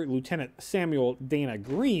commander, Lieutenant Samuel Dana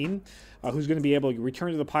Green, who's going to be able to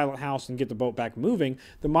return to the pilot house and get the boat back moving,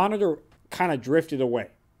 the monitor kind of drifted away.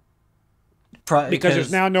 Because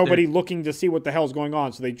there's now nobody looking to see what the hell's going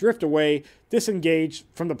on. So they drift away, disengage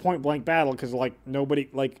from the point-blank battle because, nobody,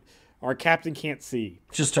 our captain can't see.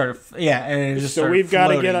 Just started, and it just so we've got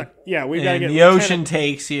to get the ocean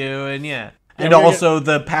takes you, and and also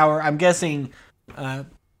the power. I'm guessing, guns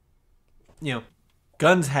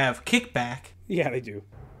have kickback. Yeah, they do.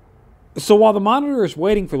 So while the monitor is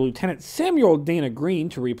waiting for Lieutenant Samuel Dana Green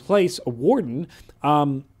to replace a Warden,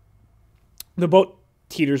 the boat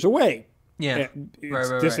teeters away. Yeah, it's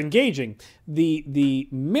disengaging. The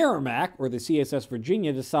Merrimack, or the CSS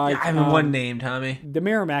Virginia, decides... I mean, one name, Tommy. The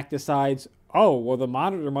Merrimack decides, oh, well, the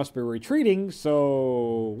monitor must be retreating,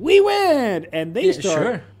 so we win! And they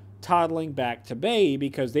start toddling back to bay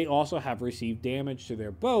because they also have received damage to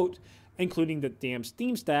their boat, including the damn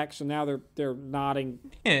steam stack, so now they're nodding.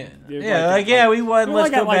 Yeah, we won, let's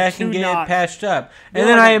go back and get it patched up. And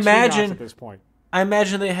then I imagine... at this point. I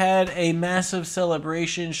imagine they had a massive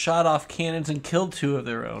celebration, shot off cannons, and killed 2 of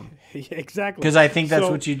their own. Exactly. Because I think that's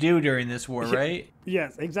what you do during this war, right?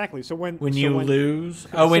 Yes, exactly. So when you lose...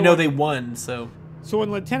 they won, so... So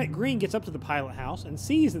when Lieutenant Green gets up to the pilot house and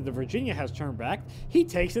sees that the Virginia has turned back, he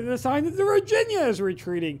takes it as a sign that the Virginia is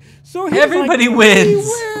retreating. So everybody wins.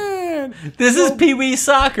 This is Pee Wee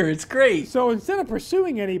soccer. It's great. So instead of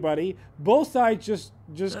pursuing anybody, both sides just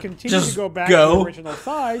continue to go back to the original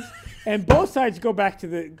size, and both sides go back to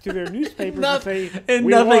their newspapers and say, and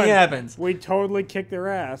nothing happens. We totally kicked their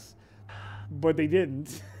ass, but they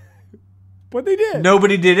didn't. But they did.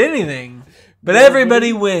 Nobody did anything. But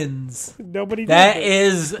everybody wins. Nobody did. That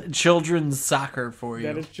is children's soccer for you.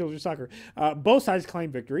 That is children's soccer. Both sides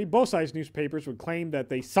claim victory. Both sides' newspapers would claim that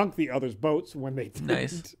they sunk the other's boats when they didn't.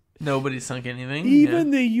 Nice. Nobody sunk anything.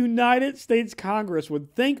 Even the United States Congress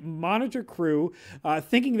would thank Monitor crew,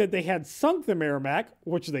 thinking that they had sunk the Merrimack,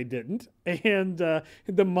 which they didn't. And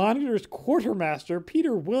the Monitor's quartermaster,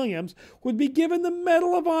 Peter Williams, would be given the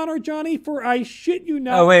Medal of Honor, Johnny, for I shit you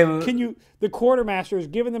not. Oh, wait. The quartermaster is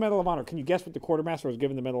given the Medal of Honor. Can you guess what the quartermaster was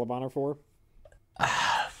given the Medal of Honor for?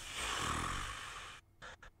 I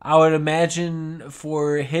would imagine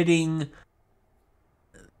for hitting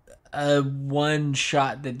one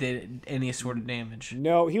shot that did any sort of damage.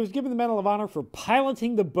 No, he was given the Medal of Honor for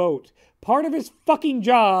piloting the boat. Part of his fucking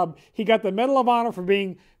job, he got the Medal of Honor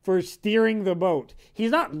for steering the boat. He's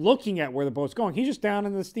not looking at where the boat's going. He's just down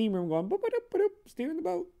in the steam room going, boop, boop, boop, steering the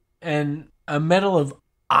boat. And a Medal of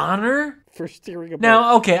Honor? For steering a boat.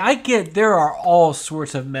 Now, okay, I get there are all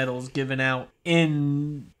sorts of medals given out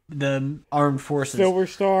in the armed forces. Silver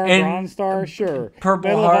Star, and Bronze Star, sure.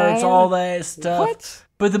 Purple Hearts, all that stuff. What?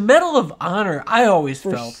 But the Medal of Honor, I always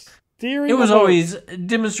felt, it was always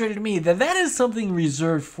demonstrated to me that is something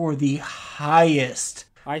reserved for the highest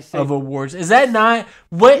of awards. Is that not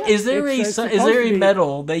what? Is there a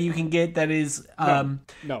medal that you can get that is no.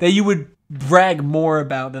 that you would brag more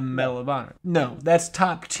about than the Medal of Honor? No, that's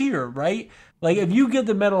top tier, right? Like if you get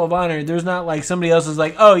the Medal of Honor, there's not like somebody else is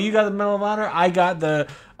like, oh, you got the Medal of Honor, I got the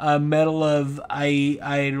medal of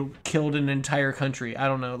I killed an entire country. I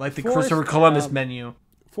don't know, like the Christopher Columbus menu.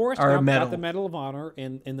 Forrest Gump got the Medal of Honor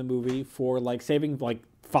in the movie for like saving like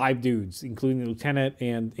 5 dudes, including the lieutenant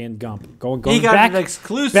and Gump. Going he got back it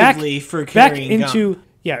exclusively for carrying Gump.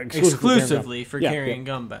 Yeah, exclusively for carrying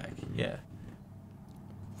Gump back. Yeah.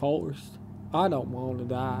 Forrest, I don't want to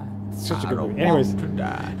die. It's such a good movie. Anyways,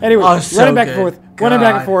 running back and forth, running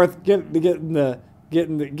back and forth, getting the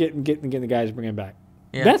guys bringing back.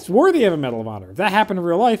 Yeah. That's worthy of a Medal of Honor. If that happened in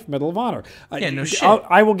real life, Medal of Honor. No shit.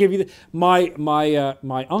 I will give you my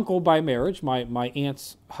uncle by marriage, my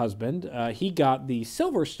aunt's husband. He got the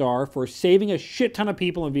Silver Star for saving a shit ton of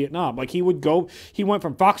people in Vietnam. Like he went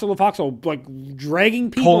from foxhole to foxhole, like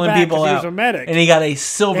dragging people pulling back people out. He was a medic, and he got a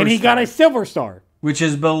Silver Star, which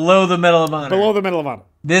is below the Medal of Honor. Below the Medal of Honor.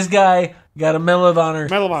 This guy got a Medal of Honor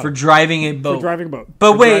for driving a boat.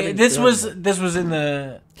 But wait, this was in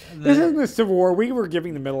the this is in the Civil War. We were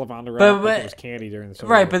giving the Medal of Honor out because it was candy during the Civil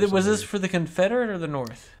War. Right, but was this for the Confederate or the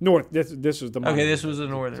North? North. This was the Okay, this was the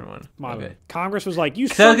northern one. Okay. Congress was like, you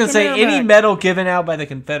So I was going to say, any medal given out by the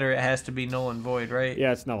Confederate has to be null and void, right?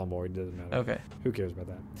 Yeah, it's null and void. It doesn't matter. Okay. Who cares about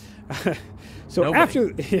that? So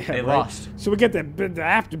Nobody. They lost. So we get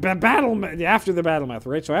after the battle method,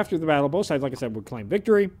 right? So after the battle, both sides, like I said, would claim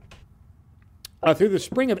victory. Through the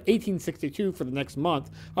spring of 1862 for the next month,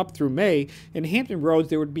 up through May, in Hampton Roads,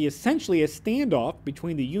 there would be essentially a standoff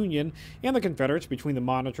between the Union and the Confederates, between the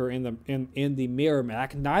Monitor and the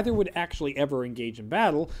Merrimack. Neither would actually ever engage in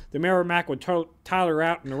battle. The Merrimack would totter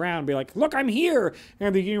out and around and be like, look, I'm here.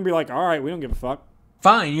 And the Union would be like, all right, we don't give a fuck.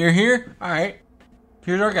 Fine, you're here? All right.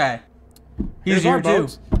 Here's our guy. He's here too.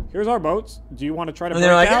 Here's our boats. Do you want to try to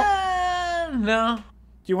break out? No.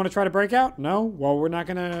 Do you want to try to break out? No. Well, we're not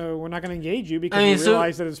gonna engage you because we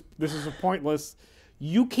realize that this is a pointless.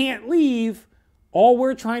 You can't leave. All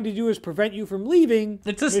we're trying to do is prevent you from leaving.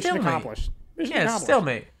 It's a stalemate. Accomplished. Mission accomplished.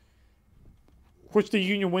 Stalemate. Which the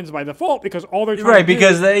Union wins by default because all they're trying to do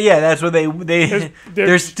because that's what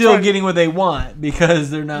they're still getting what they want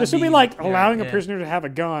because they're not. This would be like allowing a prisoner to have a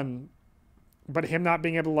gun, but him not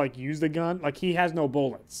being able to like use the gun. Like he has no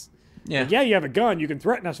bullets. Yeah. Like, you have a gun. You can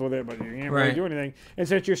threaten us with it, but you can't really do anything. And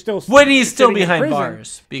since you're still when he's still behind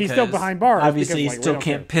bars, he's still behind bars. Obviously, he still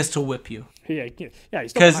can't pistol whip you. Yeah, he's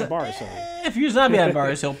still behind bars. So. If you're not behind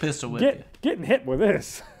bars, he'll pistol whip you. Getting hit with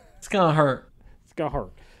this, it's gonna hurt. It's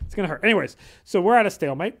gonna hurt. Anyways, so we're at a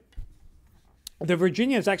stalemate. The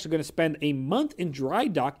Virginia is actually going to spend a month in dry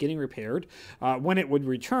dock getting repaired. When it would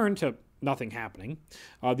return to nothing happening,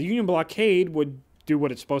 the Union blockade would do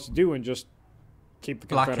what it's supposed to do and just keep the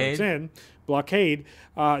Confederates in. Blockade.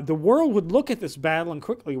 The world would look at this battle and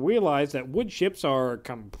quickly realize that wood ships are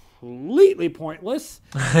completely pointless.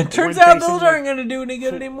 It turns out those aren't going to do any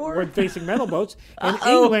good anymore. When facing metal boats. And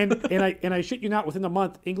England, and I shit you not, within a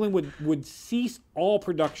month, England would cease all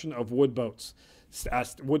production of wood boats.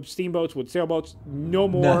 Wood steamboats, wood sailboats, no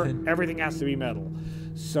more. Nothing. Everything has to be metal.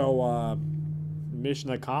 So, mission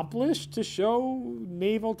accomplished to show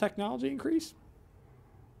naval technology increase?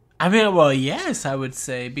 I mean, well, yes, I would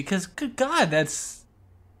say, because, good God, that's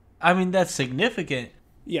significant.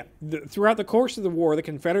 Yeah. Throughout the course of the war, the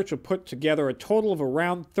Confederates would put together a total of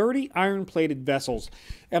around 30 iron-plated vessels.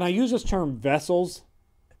 And I use this term vessels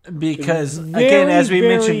because, again, as we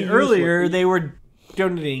mentioned earlier, they were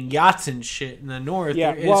donating yachts and shit in the North.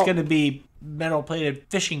 Yeah, it's going to be metal-plated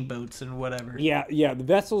fishing boats and whatever. Yeah. The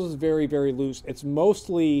vessels is very, very loose. It's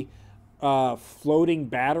mostly floating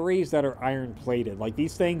batteries that are iron-plated. Like,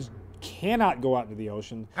 these things cannot go out into the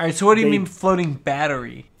ocean. All right, so what do you mean floating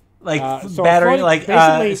battery? Like battery,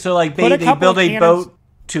 floating, they build a boat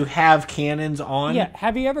to have cannons on. Yeah.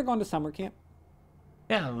 Have you ever gone to summer camp?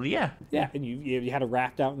 Yeah. And you had a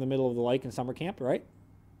raft out in the middle of the lake in summer camp, right?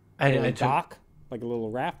 I dock, like a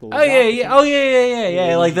little raft.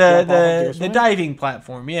 Yeah. Like the diving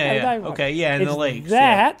platform. Yeah. Okay. Yeah, in the lakes.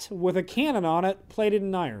 That with a cannon on it, plated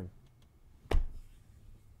in iron.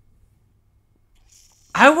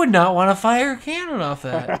 I would not want to fire a cannon off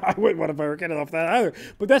that. I wouldn't want to fire a cannon off that either.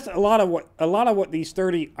 But that's a lot of what these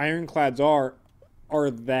 30 ironclads are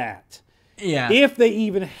that. Yeah. If they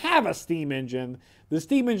even have a steam engine, the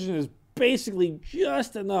steam engine is basically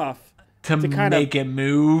just enough to kind of make it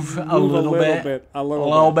move a little bit.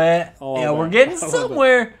 Yeah, we're getting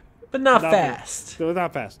somewhere, but not fast.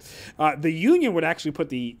 Not fast. The Union would actually put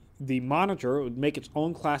the Monitor. It would make its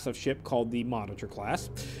own class of ship called the Monitor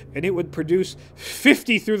class, and it would produce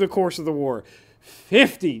 50 through the course of the war.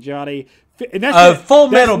 50, Johnny. And that's full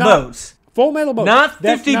metal boats. Full metal boats. Not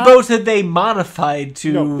 50 boats that they modified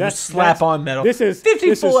to slap on metal. This is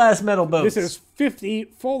 50 full-ass metal boats. This is 50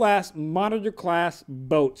 full-ass Monitor class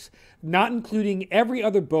boats, not including every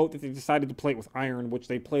other boat that they decided to plate with iron, which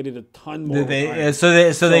they plated a ton more.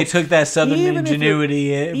 So they took that Southern ingenuity,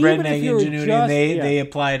 redneck ingenuity, and they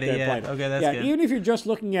applied it. Okay, that's good. Even if you're just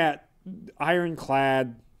looking at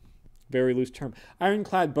ironclad, very loose term,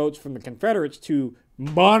 ironclad boats from the Confederates to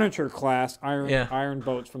Monitor class iron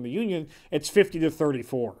boats from the Union, it's 50 to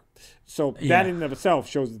 34. So that in and of itself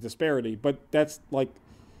shows the disparity. But that's like,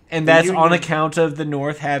 and that's on account of the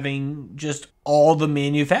North having just all the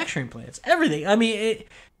manufacturing plants, everything. I mean,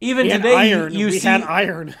 even today, you see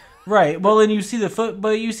iron, right? Well, and you see the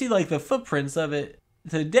footprints of it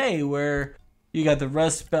today, where you got the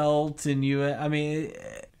Rust Belt, and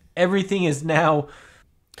everything is now.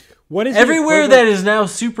 Everywhere that is now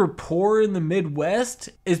super poor in the Midwest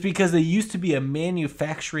is because they used to be a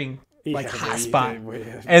manufacturing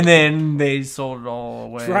hotspot, and then they sold it all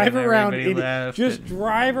away. Drive around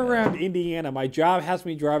Indiana. My job has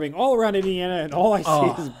me driving all around Indiana, and all I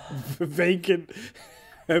see is vacant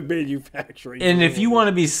manufacturing. And if you want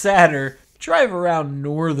to be sadder, drive around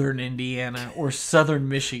northern Indiana or southern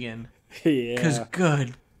Michigan. Yeah, because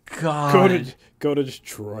good God, go to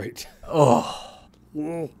Detroit.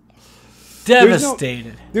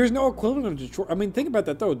 Devastated. There's no equivalent of Detroit. I mean, think about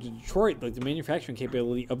that, though. Detroit, like the manufacturing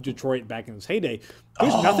capability of Detroit back in its heyday,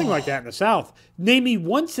 there's nothing like that in the South. Name me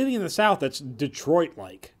one city in the South that's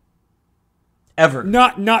Detroit-like. Ever.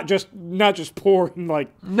 Not just poor and,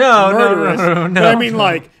 like, murderous. No. But I mean,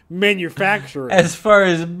 like, manufacturing. As far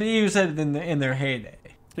as you said in their heyday.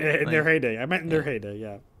 In their heyday. I meant in their heyday,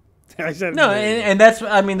 yeah. I said no, and that's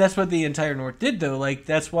what the entire North did, though. Like,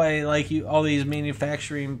 that's why, like, all these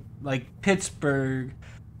manufacturing, like Pittsburgh,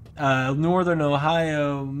 northern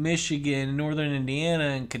Ohio, Michigan, northern Indiana,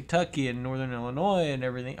 and Kentucky, and northern Illinois, and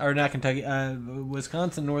everything, or not Kentucky,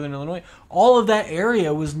 Wisconsin, northern Illinois. All of that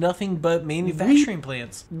area was nothing but manufacturing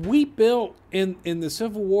plants. We built in the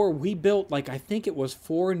Civil War. We built, like, I think it was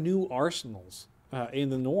 4 new arsenals. In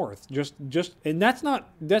the North, and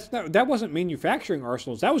that wasn't manufacturing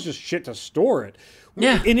arsenals. That was just shit to store it.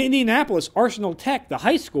 Yeah. In Indianapolis, Arsenal Tech, the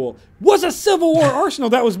high school, was a Civil War arsenal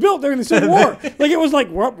that was built during the Civil War. Like, it was like,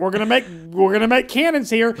 well, we're gonna make cannons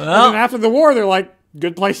here. Well, and then after the war, they're like,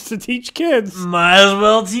 good place to teach kids. Might as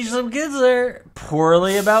well teach some kids there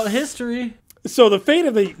poorly about history. So the fate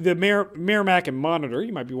of the Merrimack and Monitor,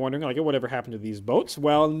 you might be wondering, like, whatever happened to these boats?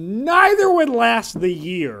 Well, neither would last the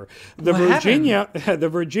year. The Virginia,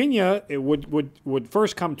 it would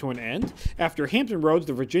first come to an end. After Hampton Roads,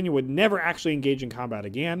 the Virginia would never actually engage in combat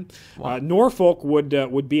again. Wow. Norfolk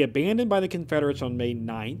would be abandoned by the Confederates on May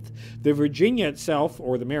 9th. The Virginia itself,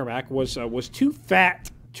 or the Merrimack, was too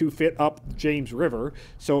fat to fit up James River,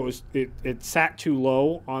 so it sat too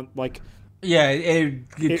low on, like. Yeah,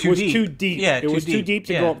 it was too deep. Yeah, it was too deep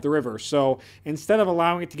to go up the river. So instead of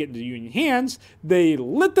allowing it to get into Union hands, they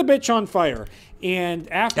lit the bitch on fire.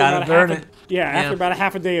 And after about a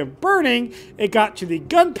half a day of burning, it got to the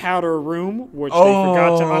gunpowder room, which they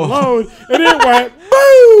forgot to unload, and it went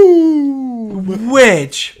boom.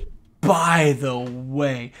 Which, by the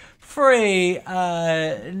way, for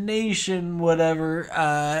a nation,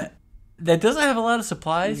 whatever. That doesn't have a lot of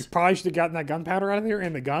supplies. You probably should have gotten that gunpowder out of there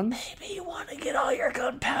and the guns. Maybe you want to get all your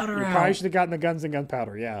gunpowder out. You probably should have gotten the guns and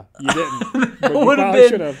gunpowder. Yeah, you didn't.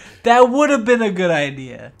 That would have been a good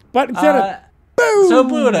idea. But instead of boom, so it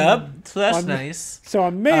blew it up. So that's nice. So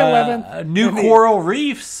on May 11th, new coral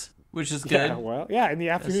reefs, which is good. In the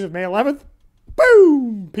afternoon of May 11th,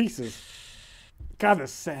 boom, pieces. God, the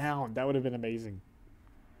sound, that would have been amazing.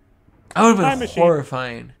 That would have been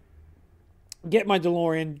horrifying. Get my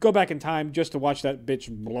DeLorean, go back in time just to watch that bitch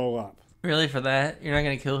blow up. Really, for that? You're not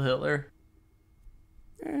going to kill Hitler?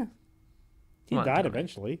 He died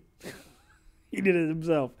eventually. He did it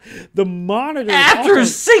himself. The Monitor... After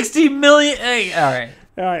 60 million... Hey, all right.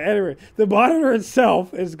 Anyway, the Monitor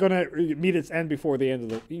itself is going to meet its end before the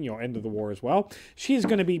end of the end of the war as well. She's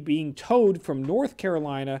going to be being towed from North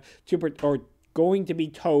Carolina going to be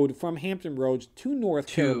towed from Hampton Roads to North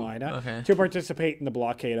Carolina to participate in the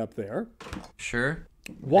blockade up there. Sure.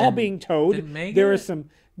 While being towed, there is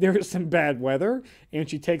some bad weather, and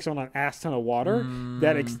she takes on an ass ton of water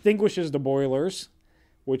that extinguishes the boilers,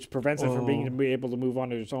 which prevents it from being able to move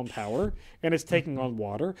on to its own power, and it's taking on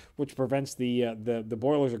water, which prevents the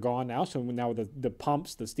boilers are gone now. So now the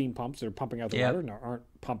steam pumps that are pumping out the water aren't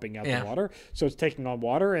pumping out the water. So it's taking on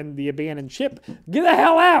water, and the abandoned ship, get the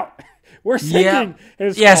hell out! We're sinking.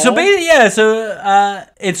 So basically,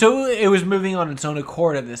 so it was moving on its own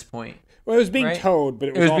accord at this point. Well, it was being towed, but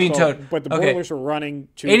it was being towed. But the boilers were running.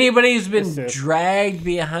 Anybody who's been dragged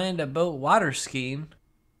behind a boat water skiing,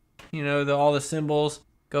 all the symbols.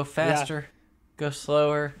 Go faster, go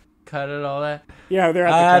slower, cut it, all that. Yeah, they're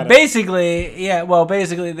at the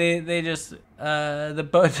basically, they just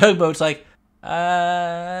the tugboat's like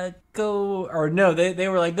go, or no, they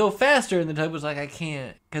were like go faster, and the tugboat's like I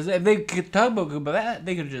can't, because if the tugboat could do that,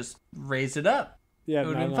 they could just raise it up. Yeah, it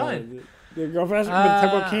would have been fine. They go faster, but the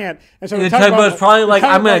tugboat can't, and so the tugboat's probably like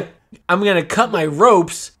I'm gonna cut my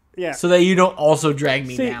ropes. Yeah. So that you don't also drag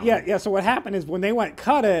me down. Yeah. So what happened is when they went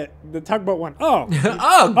cut it, the tugboat went,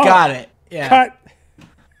 got it. Yeah. Cut.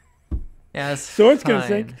 Yes. So it's going to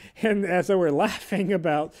sink. And so we're laughing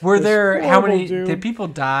about. Were there, how many, did people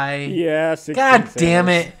die? Yeah, 16 God damn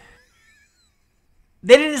it.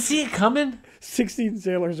 They didn't see it coming? 16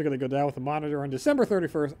 sailors are going to go down with the Monitor on December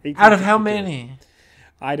 31st, 1862. Out of how many?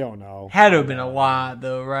 I don't know. Had to have been a lot,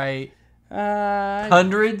 though, right?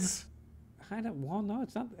 Hundreds? No,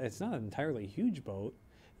 it's not. It's not an entirely huge boat.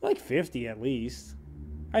 Like 50 at least.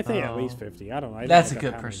 I think at least 50. I don't know. That's a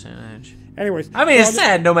good percentage. Anyways, I mean, it's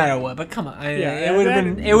sad no matter what, but come on.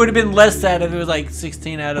 It would have been less sad if it was like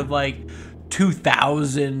 16 out of like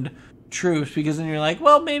 2,000 troops, because then you're like,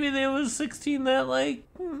 well, maybe there was 16 that like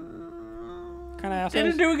kind of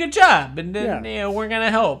didn't do a good job, and then we're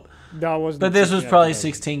gonna help. No, it wasn't. But this was probably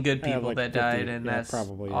 16 good people that died, and that's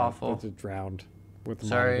probably awful. That's drowned. With the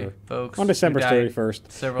Sorry, Monitor. Folks. On December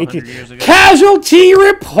 31st. Several hundred years ago. Casualty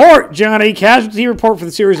report, Johnny. Casualty report for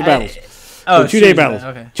the series of battles. Two-day battles.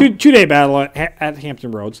 Okay. Two-day battle at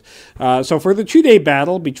Hampton Roads. So for the two-day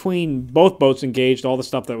battle between both boats engaged, all the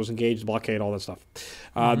stuff that was engaged, blockade, all that stuff.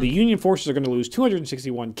 The Union forces are going to lose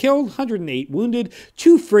 261 killed, 108 wounded,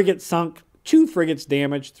 2 frigates sunk, 2 frigates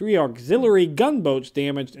damaged, 3 auxiliary gunboats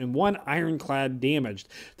damaged, and 1 ironclad damaged.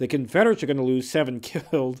 The Confederates are going to lose 7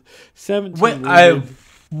 killed, 17 wounded.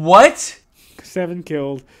 What? 7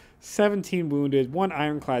 killed, 17 wounded, 1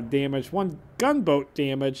 ironclad damaged, 1 gunboat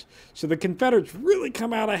damaged. So the Confederates really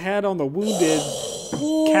come out ahead on the wounded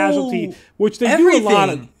casualty, which they do a lot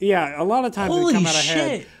of. Yeah, a lot of times they come out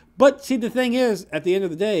ahead. But see, the thing is, at the end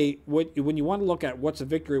of the day, when you want to look at what's a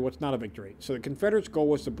victory, what's not a victory. So the Confederates' goal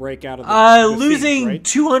was to break out of the losing siege, right?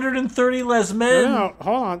 230 less men. No,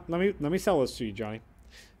 hold on. Let me sell this to you, Johnny.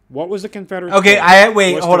 What was the Confederates' Okay,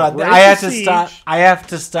 goal? Hold on. I have to stop. I have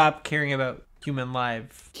to stop caring about human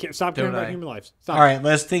life. Stop caring about human lives. Stop. All right,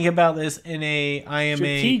 let's think about this in a.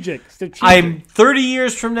 Strategic. I'm 30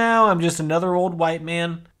 years from now. I'm just another old white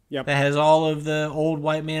man. Yep. That has all of the old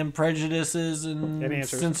white man prejudices and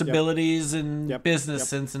sensibilities and business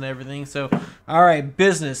sense and everything. So, all right,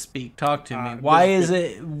 business speak. Talk to me. Why is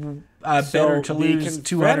it better to lose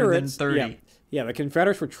 200 than 30? Yeah, the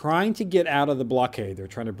Confederates were trying to get out of the blockade. They're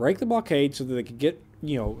trying to break the blockade so that they could get,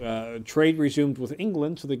 trade resumed with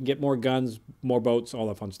England so they can get more guns, more boats, all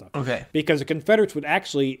that fun stuff. Okay. Because the Confederates would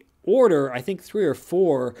actually order, I think, 3 or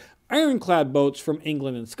 4 ironclad boats from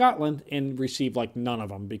England and Scotland and receive none of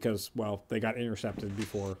them because, well, they got intercepted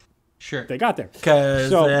before they got there. Because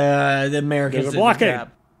the Americans there's a blockade.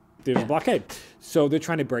 There's a blockade. So they're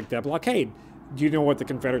trying to break that blockade. Do you know what the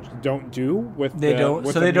Confederates don't do with they don't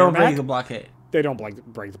break the blockade. They don't break the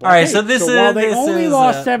blockade. All right, so while they only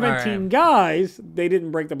lost 17 guys, they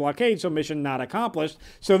didn't break the blockade, so mission not accomplished.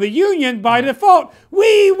 So the Union, by default,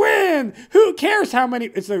 we win. Who cares how many?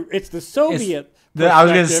 It's the Soviet. I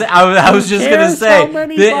was just gonna say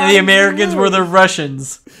the Americans were the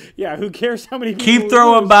Russians. Yeah, who cares how many? Keep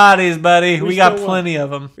throwing bodies, buddy. We got plenty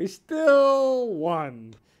of them. We still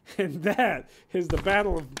won, and that is the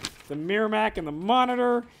Battle of the Merrimack and the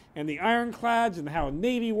Monitor and the Ironclads and how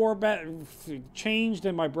Navy war changed,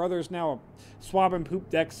 and my brother's now a swabbing poop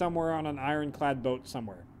deck somewhere on an ironclad boat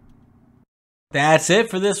somewhere. That's it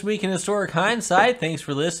for this week in Historic Hindsight. Thanks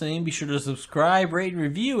for listening. Be sure to subscribe, rate, and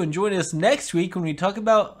review, and join us next week when we talk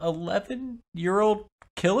about 11-year-old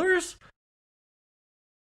killers.